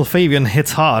 Well, little Fabian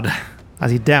hits hard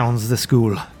as he downs the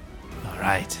ghoul.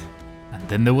 Alright. And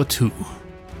then there were 2,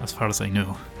 as far as I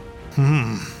know.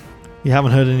 You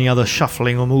haven't heard any other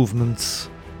shuffling or movements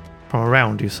from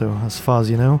around you, so as far as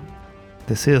you know,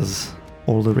 this is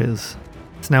all there is.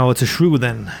 It's now over to Shrew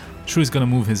then. Shrew is going to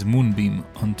move his moonbeam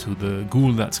onto the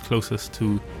ghoul that's closest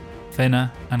to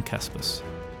Fena and Kaspos.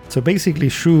 So basically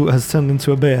Shrew has turned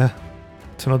into a bear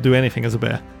to not do anything as a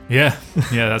bear. Yeah,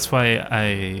 that's why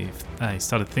I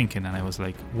started thinking, and I was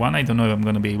like, 1, I don't know if I'm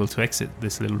going to be able to exit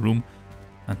this little room,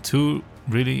 and 2,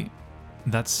 really,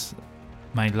 that's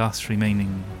my last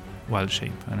remaining wild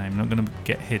shape, and I'm not going to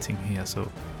get hitting here,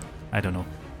 so I don't know.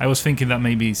 I was thinking that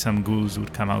maybe some ghouls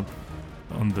would come out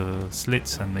on the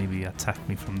slits and maybe attack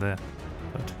me from there,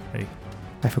 but hey.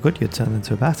 I forgot you turned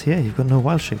into a bat. Yeah, you've got no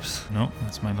wild shapes. No,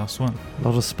 that's my last one. A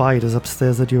lot of spiders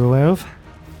upstairs that you're aware of.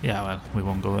 Yeah, well, we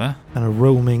won't go there. And a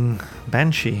roaming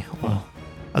banshee, or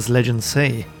as legends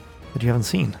say, that you haven't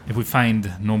seen. If we find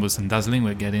Norbus and Dazzling,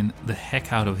 we're getting the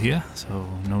heck out of here, so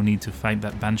no need to fight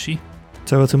that banshee.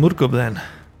 So over to Murkub then.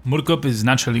 Murkub is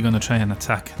naturally going to try and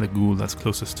attack the ghoul that's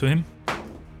closest to him.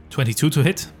 22 to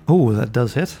hit. Oh, that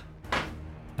does hit.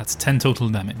 That's 10 total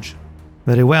damage.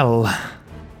 Very well.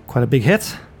 Quite a big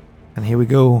hit. And here we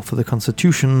go for the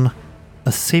Constitution.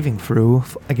 A saving throw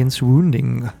against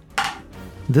wounding.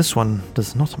 This one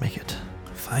does not make it.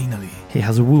 Finally. He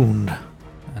has a wound.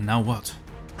 And now what?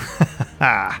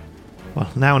 Well,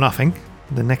 now nothing.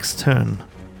 The next turn.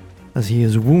 As he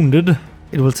is wounded,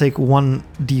 it will take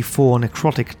 1d4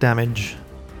 necrotic damage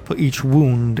for each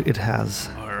wound it has.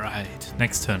 Alright.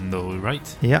 Next turn though,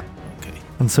 right? Yeah. Okay.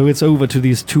 And so it's over to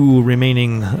these 2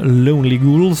 remaining lonely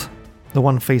ghouls. The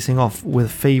one facing off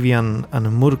with Fabian and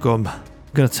Murkub.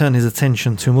 Gonna turn his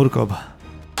attention to Murkub.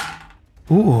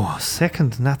 Ooh,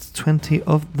 second nat 20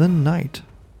 of the night.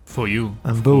 For you.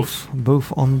 And both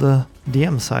on the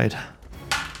DM side.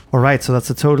 Alright, so that's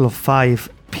a total of 5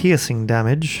 piercing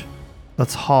damage.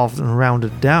 That's halved and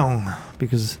rounded down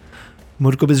because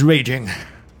Murkub is raging.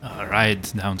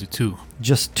 Alright, down to 2.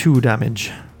 Just 2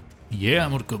 damage. Yeah,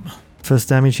 Murkub. First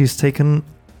damage he's taken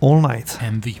all night.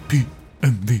 MVP,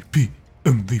 MVP,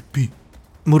 MVP.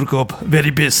 Murkub,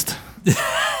 very pissed.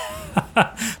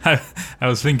 I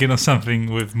was thinking of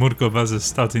something with Murkub as a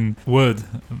starting word,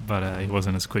 but it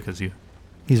wasn't as quick as you.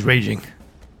 He's raging.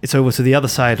 It's over to the other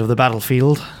side of the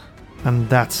battlefield, and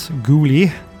that's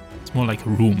Ghoulie. It's more like a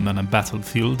room than a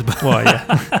battlefield. But Well,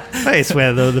 yeah. It's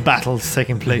where the battle's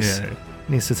taking place. Yeah.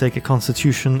 Needs to take a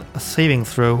Constitution saving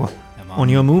throw Come on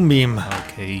your moonbeam.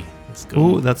 Okay, let's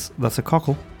go. Oh, that's a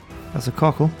cockle. That's a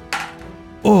cockle.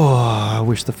 Oh, I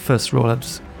wish the first roll had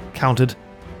counted.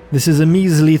 This is a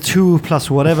measly 2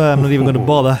 plus whatever. I'm not even going to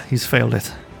bother. He's failed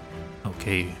it.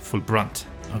 Okay, full brunt.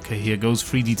 Okay, here goes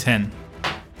 3d10.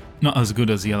 Not as good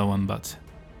as the other one, but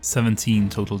 17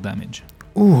 total damage.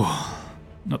 Ooh,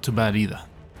 Not too bad either.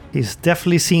 he's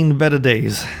definitely seen better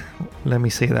days. Let me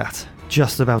say that.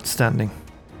 Just about standing.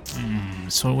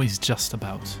 It's always just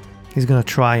about. He's going to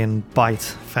try and bite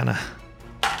Fenna.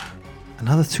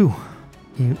 Another 2.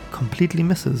 He completely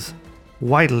misses.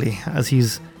 Widely, as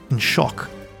he's in shock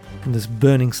from this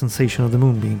burning sensation of the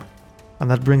moonbeam. And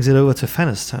that brings it over to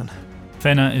Fenna's turn.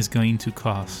 Fena is going to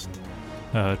cast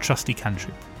a trusty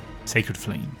cantrip, Sacred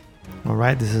Flame.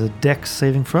 Alright, this is a dex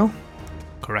saving throw.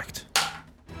 Correct.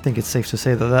 I think it's safe to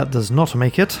say that that does not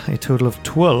make it. A total of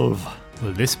 12.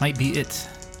 Well, this might be it.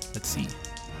 Let's see.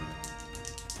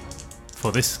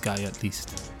 For this guy, at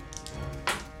least.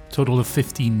 Total of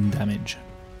 15 damage.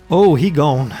 Oh, he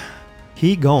gone.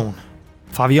 He gone.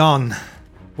 Fabian,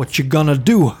 what you gonna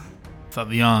do?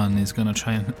 Fabian is gonna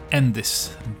try and end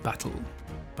this battle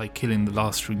by killing the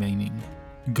last remaining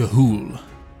Ghoul.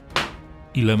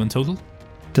 11 total.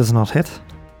 Does not hit.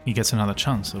 He gets another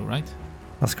chance, though, right?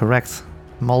 That's correct.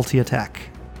 Multi-attack.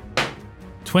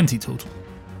 20 total.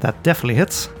 That definitely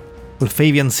hits. Will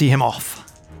Fabian see him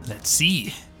off? Let's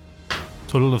see.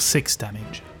 Total of 6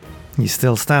 damage. He's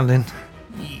still standing.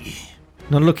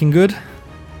 Not looking good,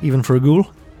 even for a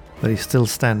ghoul, but he's still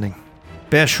standing.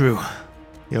 Bear Shrew,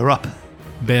 you're up.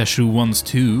 Bear Shrew wants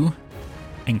to,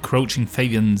 encroaching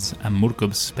Fabian's and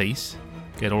Murkub's space,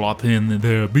 get all up in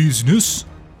their business,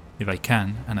 if I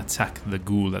can, and attack the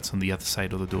ghoul that's on the other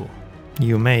side of the door.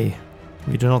 You may.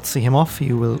 If you do not see him off,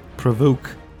 you will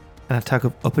provoke an attack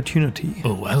of opportunity.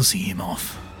 Oh, I'll see him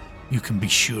off. You can be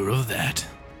sure of that.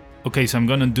 Okay, so I'm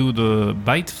gonna do the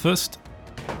bite first.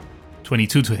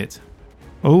 22 to hit.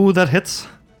 Oh, that hits.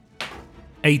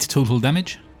 8 total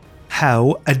damage.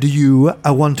 How do you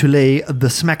want to lay the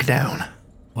smackdown?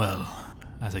 Well,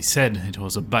 as I said, it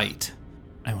was a bite.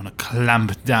 I want to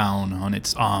clamp down on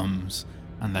its arms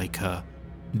and like a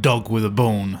dog with a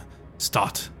bone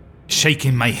start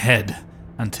shaking my head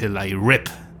until I rip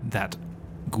that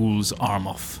ghoul's arm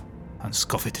off and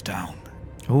scoff it down.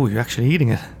 Oh, you're actually eating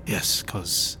it. Yes,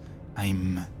 because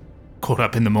I'm caught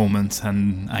up in the moment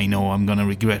and I know I'm gonna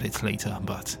regret it later,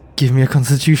 but... Give me a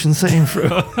constitution saving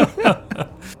throw.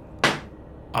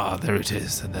 There it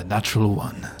is, the natural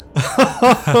one.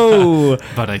 Oh!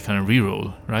 But I can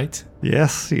reroll, right?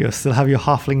 Yes, you still have your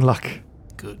halfling luck.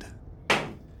 Good.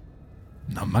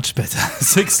 Not much better.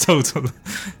 6 total.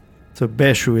 So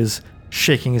Bear Shrew is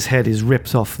shaking his head, he's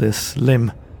ripped off this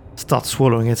limb, starts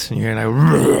swallowing it, and you're like...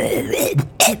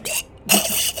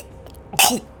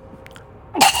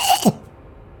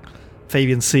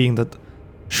 Fabian, seeing that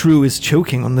Shrew is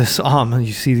choking on this arm, and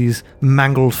you see these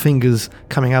mangled fingers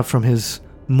coming out from his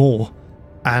maw,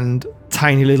 and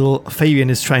tiny little Fabian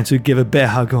is trying to give a bear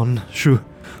hug on Shrew.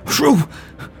 Shrew!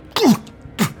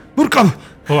 Welcome!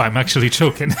 Oh, I'm actually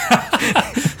choking.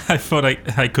 I thought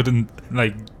I couldn't,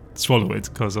 swallow it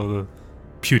because of the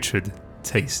putrid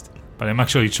taste. But I'm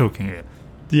actually choking it.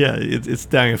 Yeah, it's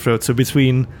down your throat. So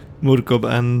between Murkob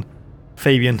and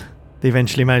Fabian, they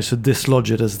eventually manage to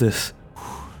dislodge it as this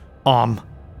arm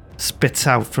spits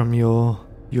out from your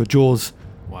jaws.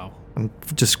 Wow. And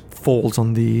just falls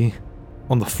on the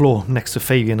floor next to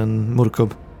Fabian and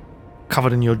Murkob,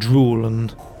 covered in your drool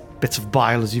and bits of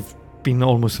bile as you've been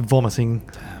almost vomiting.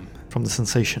 Damn. From the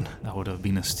sensation. That would have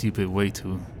been a stupid way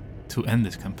to end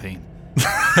this campaign.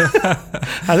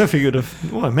 I don't think you would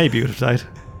have... Well, maybe you would have died.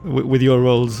 With your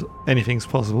rolls, anything's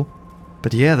possible.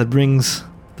 But yeah, that brings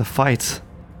the fight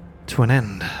to an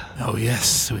end. Oh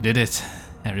yes, we did it.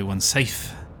 Everyone's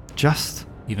safe. Just...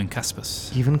 Even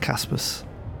Kaspos. Even Kaspos.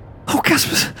 Oh,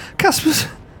 Kaspos! Kaspos!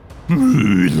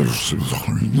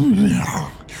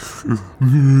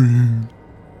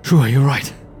 Sure, you're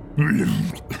right.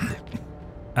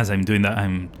 As I'm doing that,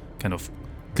 I'm kind of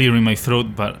clearing my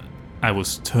throat, but I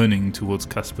was turning towards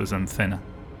Kaspos and Fenna.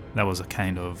 That was a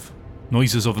kind of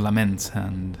noises of lament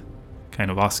and kind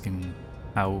of asking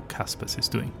how Kaspos is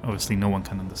doing. Obviously, no one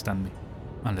can understand me,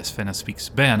 unless Fenna speaks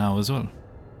bear now as well.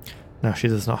 No, she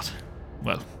does not.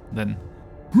 Well, then...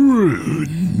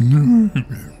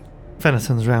 Fenna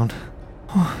turns round.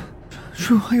 Oh,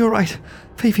 Shrew, you're right.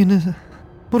 Fabian is...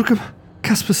 Murkob,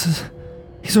 Kaspos is...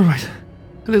 He's alright.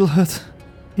 A little hurt.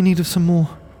 In need of some more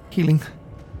healing.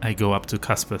 I go up to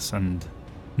Kaspos and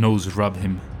nose rub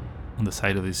him on the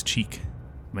side of his cheek,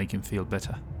 make him feel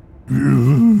better.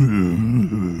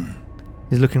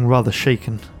 He's looking rather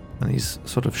shaken, and he's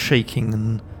sort of shaking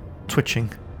and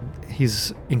twitching.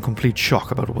 He's in complete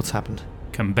shock about what's happened.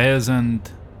 Can bears and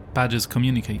badgers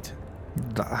communicate?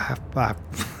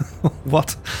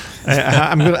 What?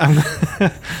 I'm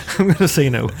gonna say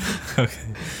no. Okay.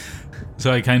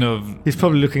 So I kind of... He's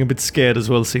probably looking a bit scared as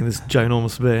well, seeing this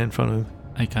ginormous bear in front of him.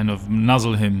 I kind of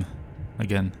nuzzle him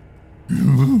again.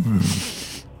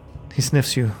 He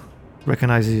sniffs you,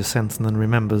 recognizes your scent, and then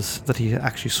remembers that he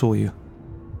actually saw you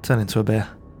turn into a bear.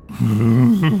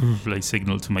 I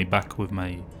signal to my back with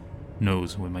my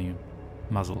nose, with my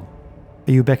muzzle.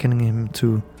 Are you beckoning him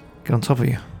to get on top of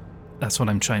you? That's what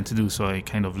I'm trying to do, so I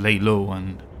kind of lay low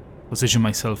and position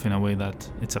myself in a way that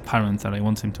it's apparent that I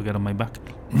want him to get on my back.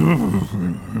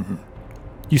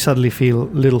 You suddenly feel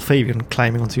little Fabian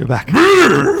climbing onto your back.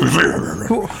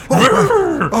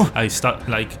 I start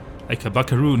like a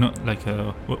buckaroo, not like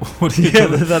a... What do you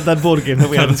call it? that board game that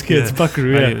we had as kids, yeah.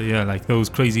 buckaroo, yeah. Like those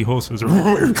crazy horses.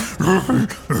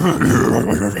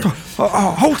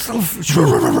 Hold still.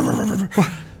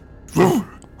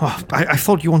 I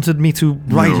thought you wanted me to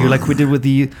ride you like we did with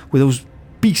those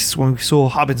beasts when we saw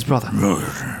Harbin's brother.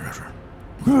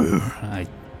 I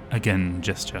again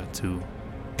gesture to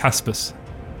Kaspos.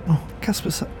 Oh,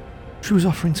 Kaspos, she was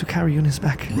offering to carry you on his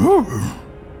back.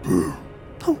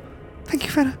 Oh, thank you,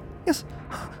 Fenna. Yes,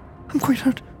 I'm quite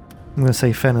hurt. I'm going to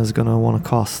say Fenna's going to want to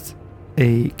cast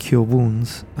a Cure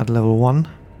Wounds at level 1.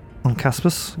 On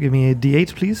Kaspos, give me a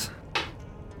d8, please.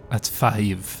 That's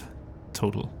 5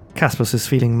 total. Kaspos is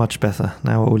feeling much better,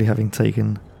 now only having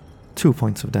taken 2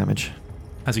 points of damage.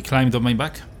 Has he climbed on my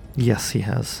back? Yes, he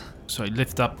has. So I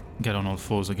lift up, get on all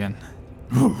fours again.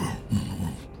 No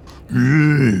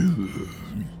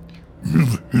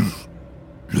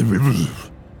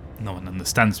one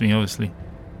understands me, obviously.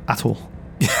 At all.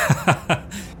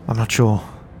 I'm not sure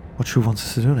what Shrew wants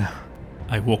us to do now.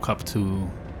 I walk up to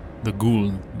the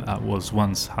ghoul that was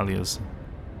once Halia's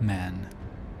man,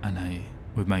 and I,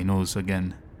 with my nose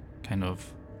again, kind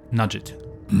of nudge it.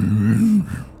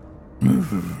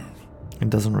 It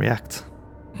doesn't react.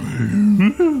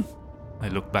 I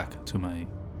look back to my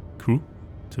crew,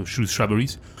 to Shrew's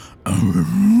Shrubberies,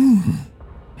 and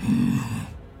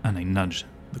I nudge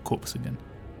the corpse again.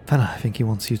 Fenna, I think he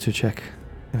wants you to check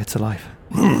if it's alive.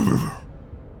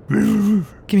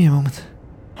 Give me a moment.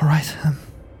 Alright,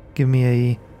 give me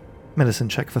a medicine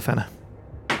check for Fenna.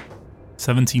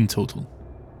 17 total.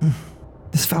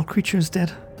 This foul creature is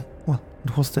dead. Well,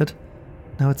 it was dead.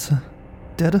 Now it's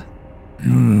deader.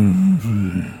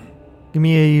 Give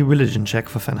me a religion check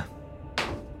for Fenna.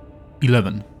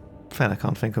 11. Fenna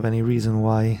can't think of any reason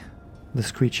why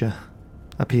this creature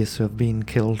appears to have been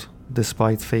killed,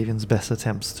 despite Fabian's best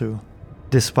attempts to...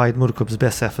 despite Murkub's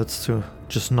best efforts to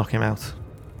just knock him out.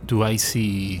 Do I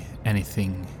see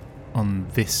anything on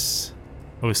this?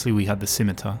 Obviously we had the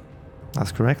scimitar.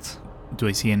 That's correct. Do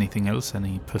I see anything else?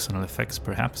 Any personal effects,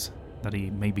 perhaps, that he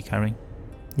may be carrying?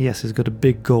 Yes, he's got a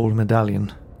big gold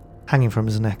medallion hanging from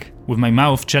his neck. With my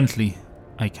mouth gently,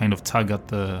 I kind of tug at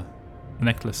the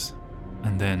necklace,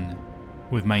 and then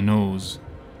with my nose,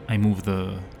 I move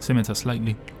the scimitar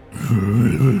slightly.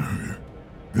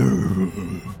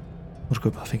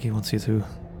 Murkub, I think he wants you to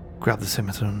grab the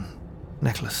scimitar and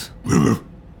necklace.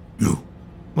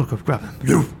 Murkub, grab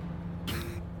him.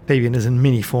 Fabian is in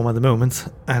mini form at the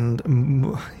moment, and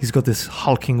he's got this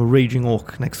hulking, raging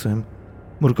orc next to him.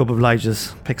 Murkub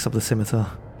obliges, picks up the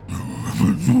scimitar.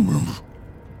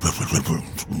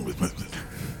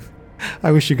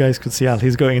 I wish you guys could see Al.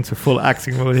 He's going into full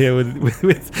acting mode here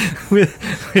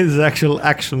with his actual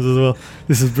actions as well.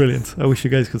 This is brilliant. I wish you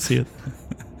guys could see it.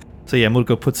 So yeah,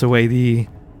 Murkub puts away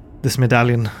this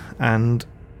medallion, and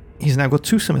he's now got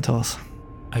 2 scimitars.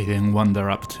 I then wander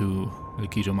up to El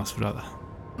Quillo Masfrada.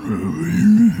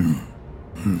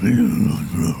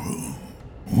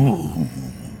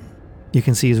 You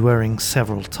can see he's wearing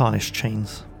several tarnished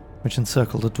chains, which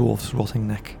encircle the dwarf's rotting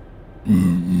neck.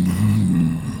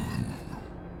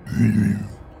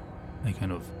 I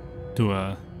kind of do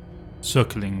a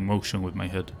circling motion with my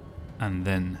head, and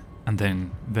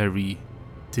then very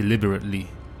deliberately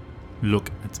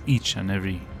look at each and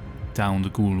every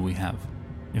downed ghoul we have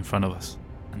in front of us,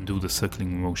 and do the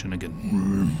circling motion again.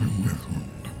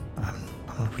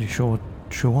 I'm not really sure what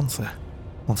Shrew wants there.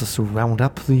 Wants us to round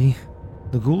up the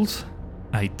ghouls?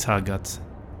 I tug at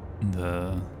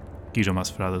the Quillo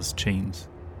Masfrada's chains.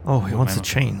 Oh, he wants the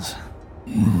chains.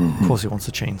 Of course he wants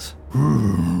the chains.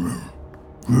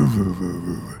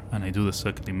 And I do the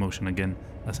circling motion again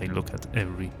as I look at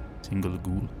every single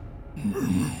ghoul.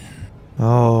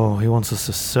 Oh, he wants us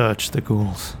to search the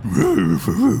ghouls.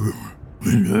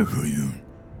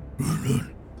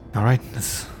 Alright,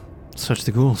 let's search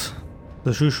the ghouls.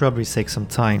 The Shrew Shrubberies take some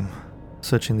time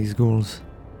searching these ghouls.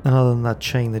 And other than that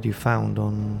chain that you found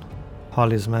on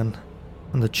Harley's men,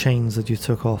 and the chains that you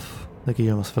took off the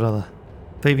Quillo Masfrada,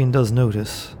 Fabian does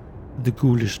notice the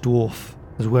ghoulish dwarf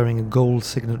is wearing a gold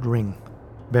signet ring,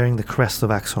 bearing the crest of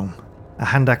Axholm, a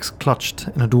hand axe clutched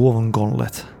in a dwarven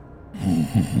gauntlet.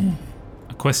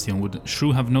 A question, would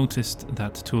Shrew have noticed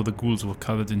that 2 of the ghouls were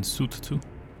covered in soot too?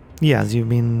 Yeah, as you've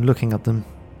been looking at them,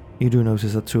 you do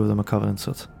notice that 2 of them are covered in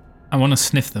soot. I want to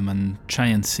sniff them and try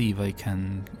and see if I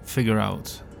can figure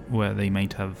out where they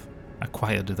might have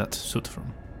acquired that soot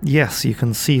from. Yes, you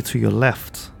can see to your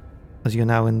left, as you're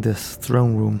now in this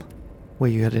throne room, where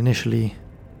you had initially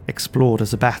explored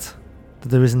as a bat, that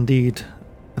there is indeed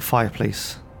a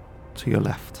fireplace to your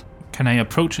left. Can I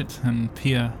approach it and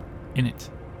peer in it?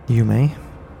 You may.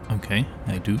 Okay,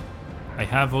 I do. I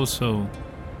have also,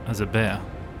 as a bear,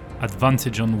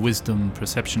 advantage on wisdom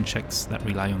perception checks that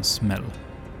rely on smell.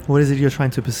 What is it you're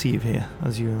trying to perceive here,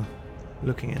 as you're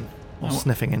looking in, or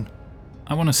sniffing in?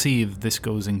 I want to see if this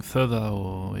goes in further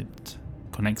or it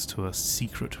connects to a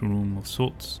secret room of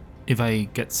sorts. If I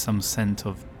get some scent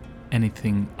of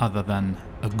anything other than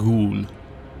a ghoul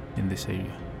in this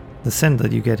area. The scent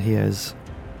that you get here is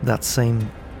that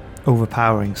same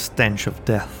overpowering stench of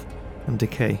death and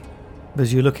decay. But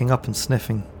as you're looking up and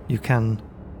sniffing, you can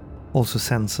also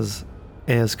sense as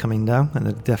air's coming down, and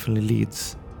it definitely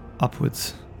leads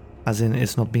upwards as in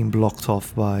it's not being blocked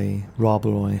off by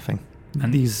rubble or anything.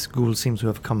 And these ghouls seem to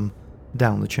have come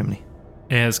down the chimney.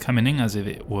 Air's coming in as if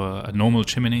it were a normal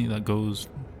chimney that goes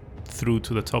through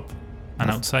to the top and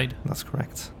outside? That's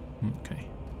correct. Okay.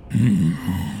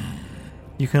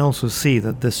 You can also see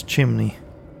that this chimney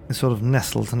is sort of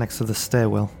nestled next to the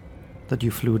stairwell that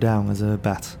you flew down as a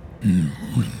bat.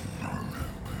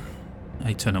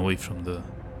 I turn away from the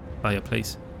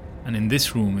fireplace. And in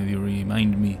this room, if you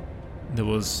remind me, there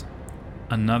was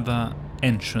another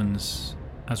entrance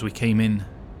as we came in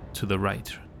to the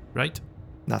right?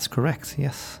 That's correct,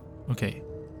 yes. Okay.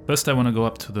 First I want to go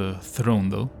up to the throne,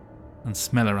 though, and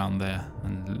smell around there,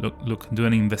 and look, do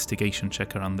an investigation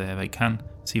check around there if I can,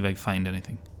 see if I find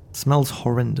anything. It smells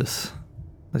horrendous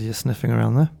as you're sniffing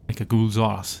around there. Like a ghoul's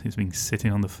arse. He's been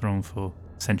sitting on the throne for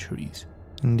centuries.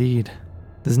 Indeed.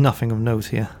 There's nothing of note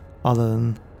here, other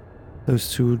than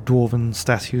those two dwarven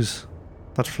statues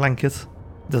that flank it.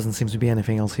 Doesn't seem to be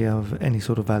anything else here of any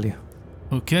sort of value.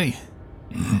 Okay.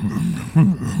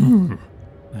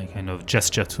 I kind of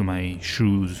gesture to my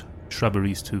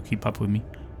shrubberies to keep up with me.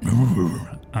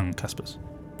 And Kaspos.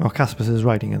 Oh, Kaspos is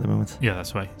riding at the moment. Yeah,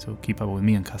 that's right. So keep up with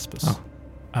me and Kaspos. Oh.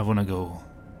 I want to go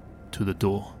to the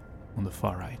door on the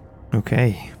far right.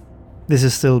 Okay. This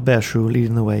is still Bear Shrew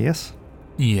leading the way, yes?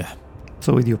 Yeah.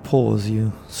 So with your paws,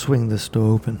 you swing this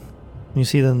door open. You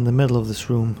see that in the middle of this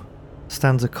room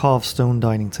stands a carved stone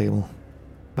dining table,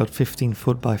 about 15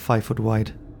 foot by 5 foot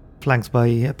wide, flanked by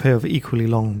a pair of equally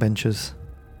long benches.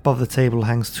 Above the table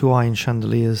hangs 2 iron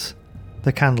chandeliers,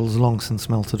 the candles long since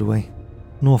melted away.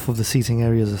 North of the seating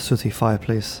area is a sooty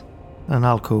fireplace, and an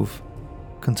alcove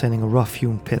containing a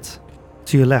rough-hewn pit.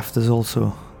 To your left is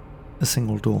also a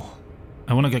single door.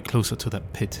 I want to get closer to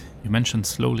that pit. You mentioned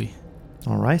slowly.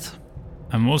 Alright.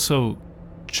 I'm also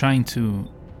trying to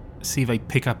see if I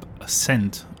pick up a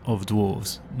scent of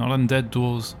dwarves. Not undead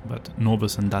dwarves, but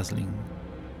Norbus and Dazzling.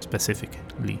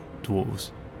 Specifically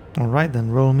dwarves. Alright,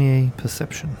 then roll me a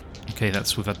perception. Okay,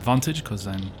 that's with advantage because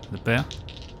I'm the bear.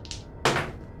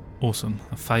 Awesome.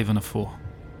 A 5 and a 4.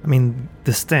 I mean,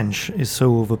 the stench is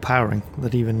so overpowering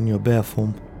that even in your bear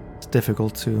form, it's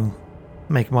difficult to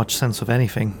make much sense of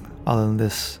anything other than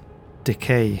this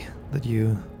decay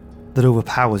that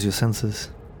overpowers your senses.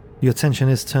 Your attention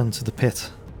is turned to the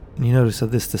pit, and you notice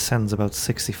that this descends about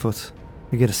 60 foot.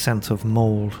 You get a scent of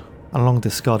mould and long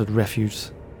discarded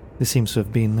refuse. This seems to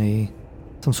have been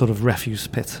some sort of refuse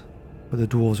pit, where the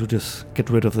dwarves would just get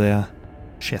rid of their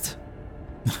shit.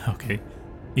 Okay.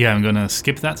 Yeah, I'm gonna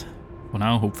skip that for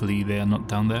now. Hopefully they are not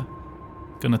down there.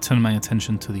 Gonna turn my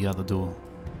attention to the other door.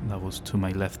 That was to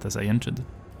my left as I entered.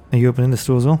 Are you opening this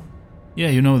door as well? Yeah,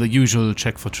 you know, the usual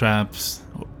check for traps,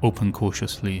 open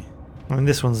cautiously. I mean,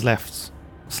 this one's left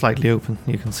slightly open.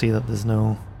 You can see that there's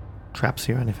no traps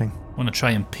here or anything. I want to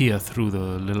try and peer through the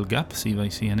little gap, see if I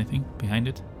see anything behind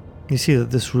it. You see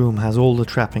that this room has all the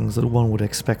trappings that one would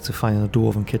expect to find in a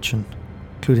dwarven kitchen,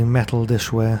 including metal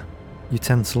dishware,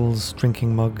 utensils,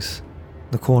 drinking mugs.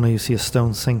 In the corner you see a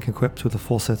stone sink equipped with a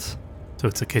faucet. So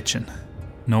it's a kitchen.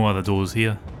 No other doors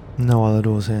here. No other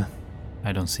doors here.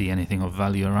 I don't see anything of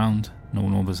value around. No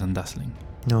Norbus and Dazzling.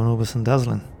 No Norbus and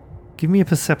Dazzling. Give me a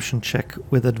perception check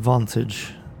with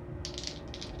advantage.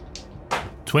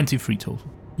 23 total.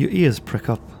 Your ears prick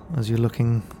up as you're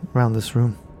looking around this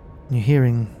room. You're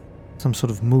hearing some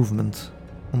sort of movement,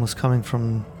 almost coming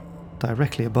from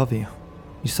directly above you.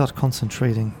 You start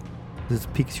concentrating as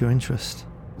it piques your interest.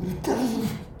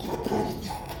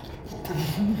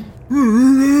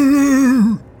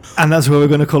 And that's where we're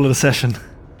going to call it a session.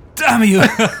 Damn you!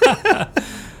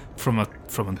 From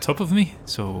on top of me?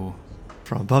 So...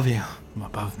 From above you. From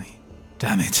above me.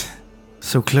 Damn it.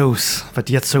 So close, but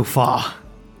yet so far.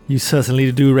 You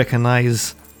certainly do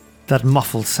recognize that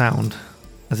muffled sound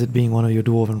as it being one of your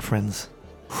dwarven friends.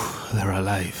 They're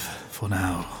alive, for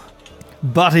now.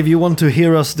 But if you want to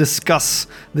hear us discuss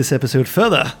this episode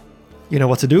further, you know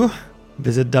what to do.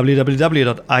 Visit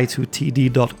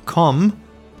www.i2td.com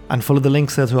and follow the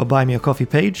links there to our Buy Me a Coffee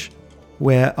page,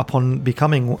 where upon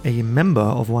becoming a member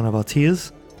of one of our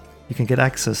tiers, you can get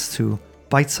access to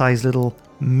bite-sized little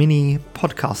mini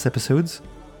podcast episodes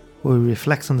where we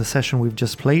reflect on the session we've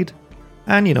just played,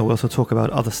 and we also talk about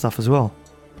other stuff as well.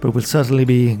 But we'll certainly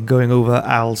be going over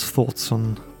Al's thoughts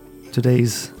on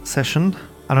today's session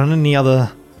and on any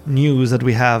other news that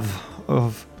we have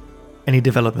of any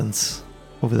developments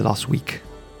over the last week.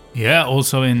 Yeah,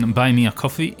 also in Buy Me a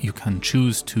Coffee, you can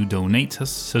choose to donate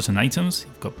us certain items.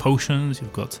 You've got potions,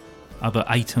 you've got other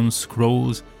items,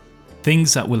 scrolls,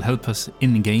 things that will help us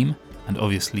in the game, and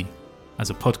obviously as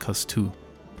a podcast too.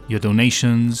 Your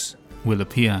donations will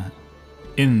appear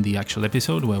in the actual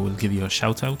episode where we'll give you a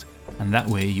shout out, and that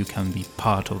way you can be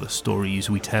part of the stories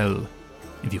we tell.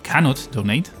 If you cannot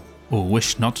donate, or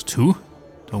wish not to,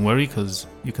 don't worry, because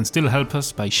you can still help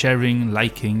us by sharing,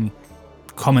 liking,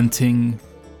 commenting,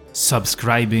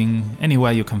 subscribing.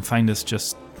 Anywhere you can find us,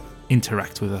 just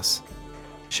interact with us.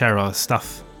 Share our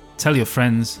stuff. Tell your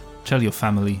friends, tell your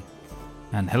family,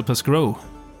 and help us grow.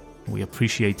 We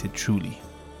appreciate it truly.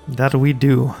 That we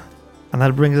do. And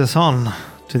that brings us on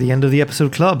to the end of the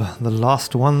episode club, the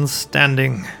last ones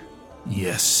standing.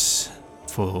 Yes,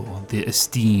 for the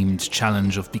esteemed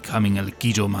challenge of becoming El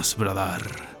Guido Mas Brother.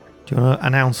 Do you want to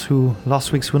announce who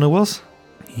last week's winner was?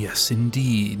 Yes,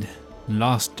 indeed.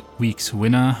 Last week's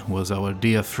winner was our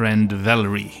dear friend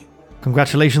Valerie.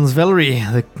 Congratulations, Valerie,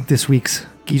 this week's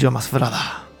Guido Mas Brother.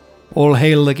 All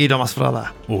hail the Guido Mas Brother.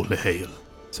 All hail.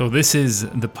 So this is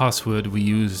the password we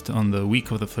used on the week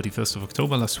of the 31st of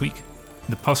October last week.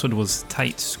 The password was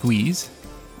tight squeeze,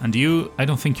 and I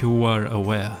don't think you were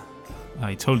aware.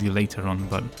 I told you later on,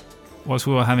 but whilst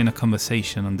we were having a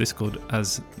conversation on Discord,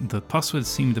 as the password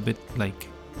seemed a bit like,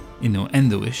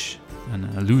 endo-ish and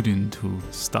alluding to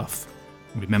stuff.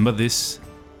 Remember, this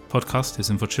podcast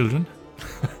isn't for children.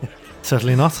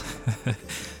 Certainly not.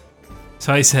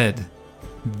 So I said,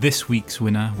 this week's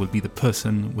winner will be the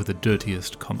person with the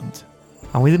dirtiest comment.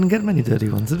 And we didn't get many dirty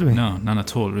ones, did we? No, none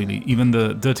at all, really. Even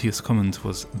the dirtiest comment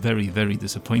was very, very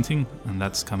disappointing, and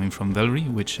that's coming from Valerie,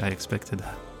 which I expected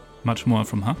much more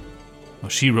from her. Well,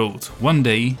 she wrote, one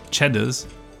day, Cheddars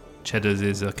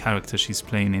is a character she's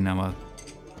playing in our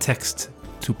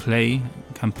text-to-play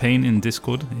campaign in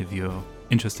Discord. If you're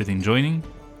interested in joining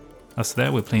us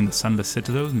there, we're playing the Sunless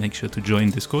Citadel. Make sure to join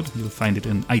Discord. You'll find it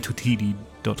on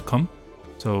i2td.com.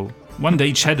 So one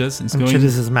day Cheddars is going...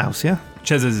 Cheddars is mouse, yeah?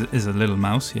 Cheddars is a little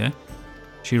mouse, yeah.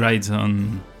 She rides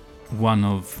on one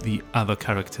of the other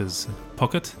characters'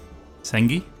 pocket,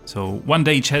 Sengi. So one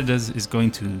day Cheddars is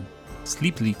going to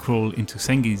sleepily crawl into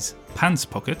Sengi's pants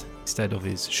pocket instead of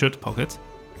his shirt pocket,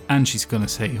 and she's gonna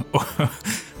say,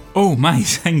 "Oh my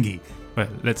Sengi." Well,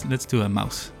 let's do a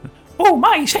mouse. "Oh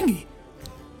my Sengi,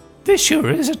 this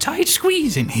sure is a tight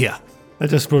squeeze in here."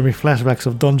 That just brought me flashbacks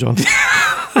of Don John.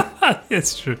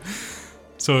 It's true.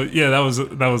 So yeah, that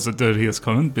was the dirtiest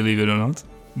comment, believe it or not.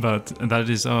 But that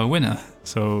is our winner.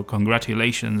 So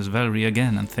congratulations, Valerie,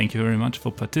 again, and thank you very much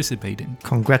for participating.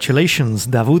 Congratulations,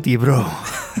 Davuti, bro.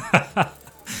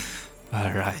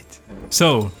 All right.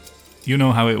 So you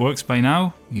know how it works by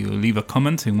now. You leave a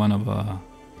comment in one of our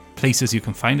places you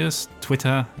can find us: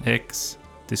 Twitter, X,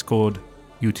 Discord,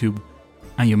 YouTube,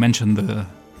 and you mention the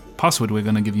password we're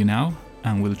going to give you now,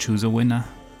 and we'll choose a winner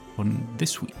for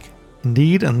this week.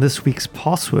 Indeed, and this week's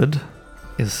password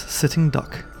is Sitting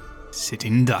Duck.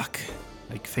 Sitting Duck,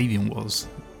 like Fabian was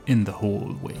in the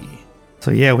hallway.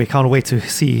 So yeah, we can't wait to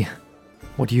see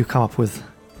what you come up with.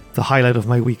 The highlight of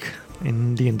my week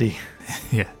in D&D.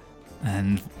 Yeah,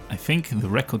 and I think the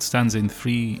record stands in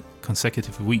 3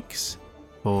 consecutive weeks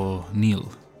for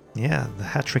Neil. Yeah, the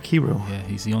hat-trick hero. Yeah,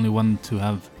 he's the only one to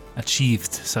have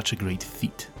achieved such a great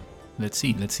feat. Let's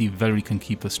see if Valerie can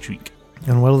keep a streak.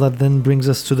 And well, that then brings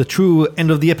us to the true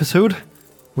end of the episode.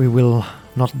 We will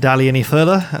not dally any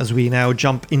further as we now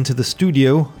jump into the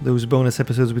studio, those bonus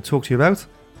episodes we talked to you about.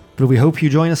 But we hope you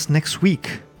join us next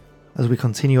week as we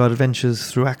continue our adventures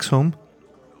through Axholme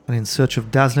and in search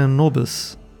of Dazzler and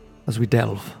Norbus as we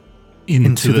delve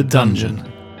into the dungeon.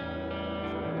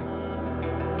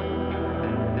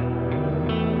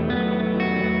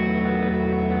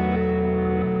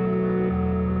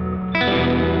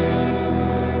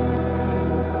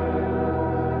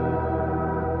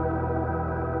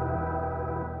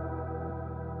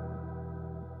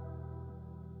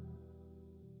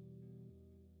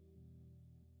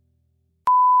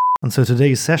 And so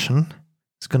today's session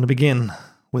is going to begin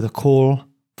with a call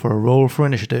for a roll for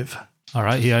initiative. All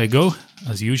right, here I go.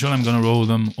 As usual, I'm going to roll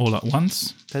them all at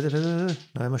once. No,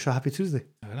 I'm sure Happy Tuesday.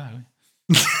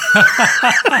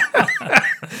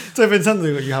 So if it's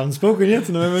something that you haven't spoken yet,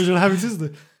 no, I'm sure Happy Tuesday.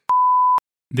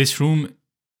 This room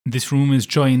is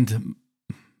joined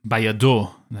by a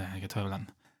door.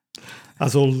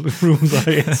 As all rooms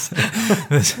are, yes.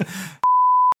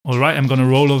 All right, I'm going to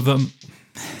roll of them.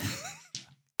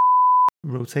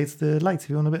 Rotates the light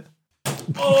if you want a bit.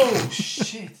 Oh,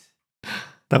 shit.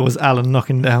 That was Alan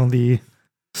knocking down the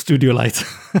studio light.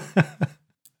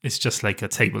 It's just like a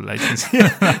table light.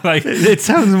 Like, it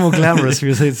sounds more glamorous if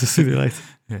you say it's a studio light.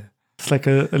 Yeah. It's like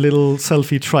a little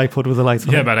selfie tripod with a light on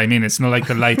it. Yeah, but I mean, it's not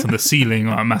like a light on the ceiling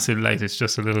or a massive light. It's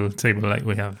just a little table light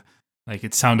we have. Like,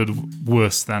 it sounded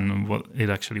worse than what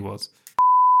it actually was.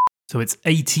 So it's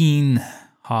 18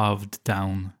 halved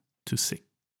down to 6.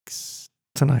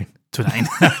 To 9. To 9.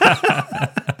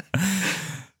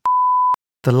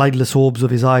 The lightless orbs of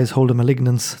his eyes hold a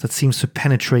malignance that seems to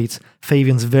penetrate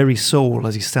Fabian's very soul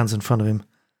as he stands in front of him.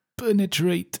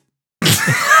 Penetrate.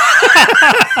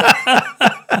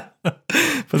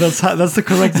 But that's the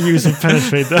correct use of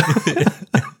penetrate.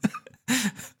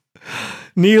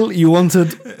 Neil, you wanted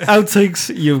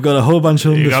outtakes. You've got a whole bunch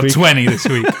of them You this got week. 20 this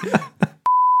week.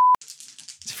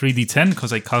 It's 3d10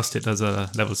 because I cast it as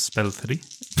a level spell 3.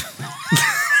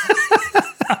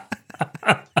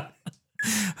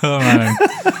 Oh man,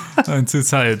 I'm too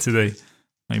tired today.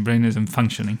 My brain isn't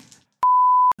functioning.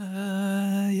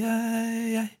 Ay,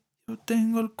 ay, ay, yo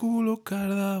tengo el culo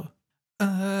cardado.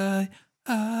 Ay,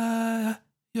 ay,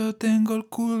 yo tengo el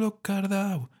culo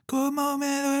cardado. Como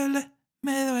me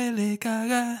duele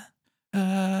cagar.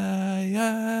 Ay,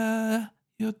 ay,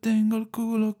 yo tengo el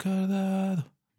culo cardado.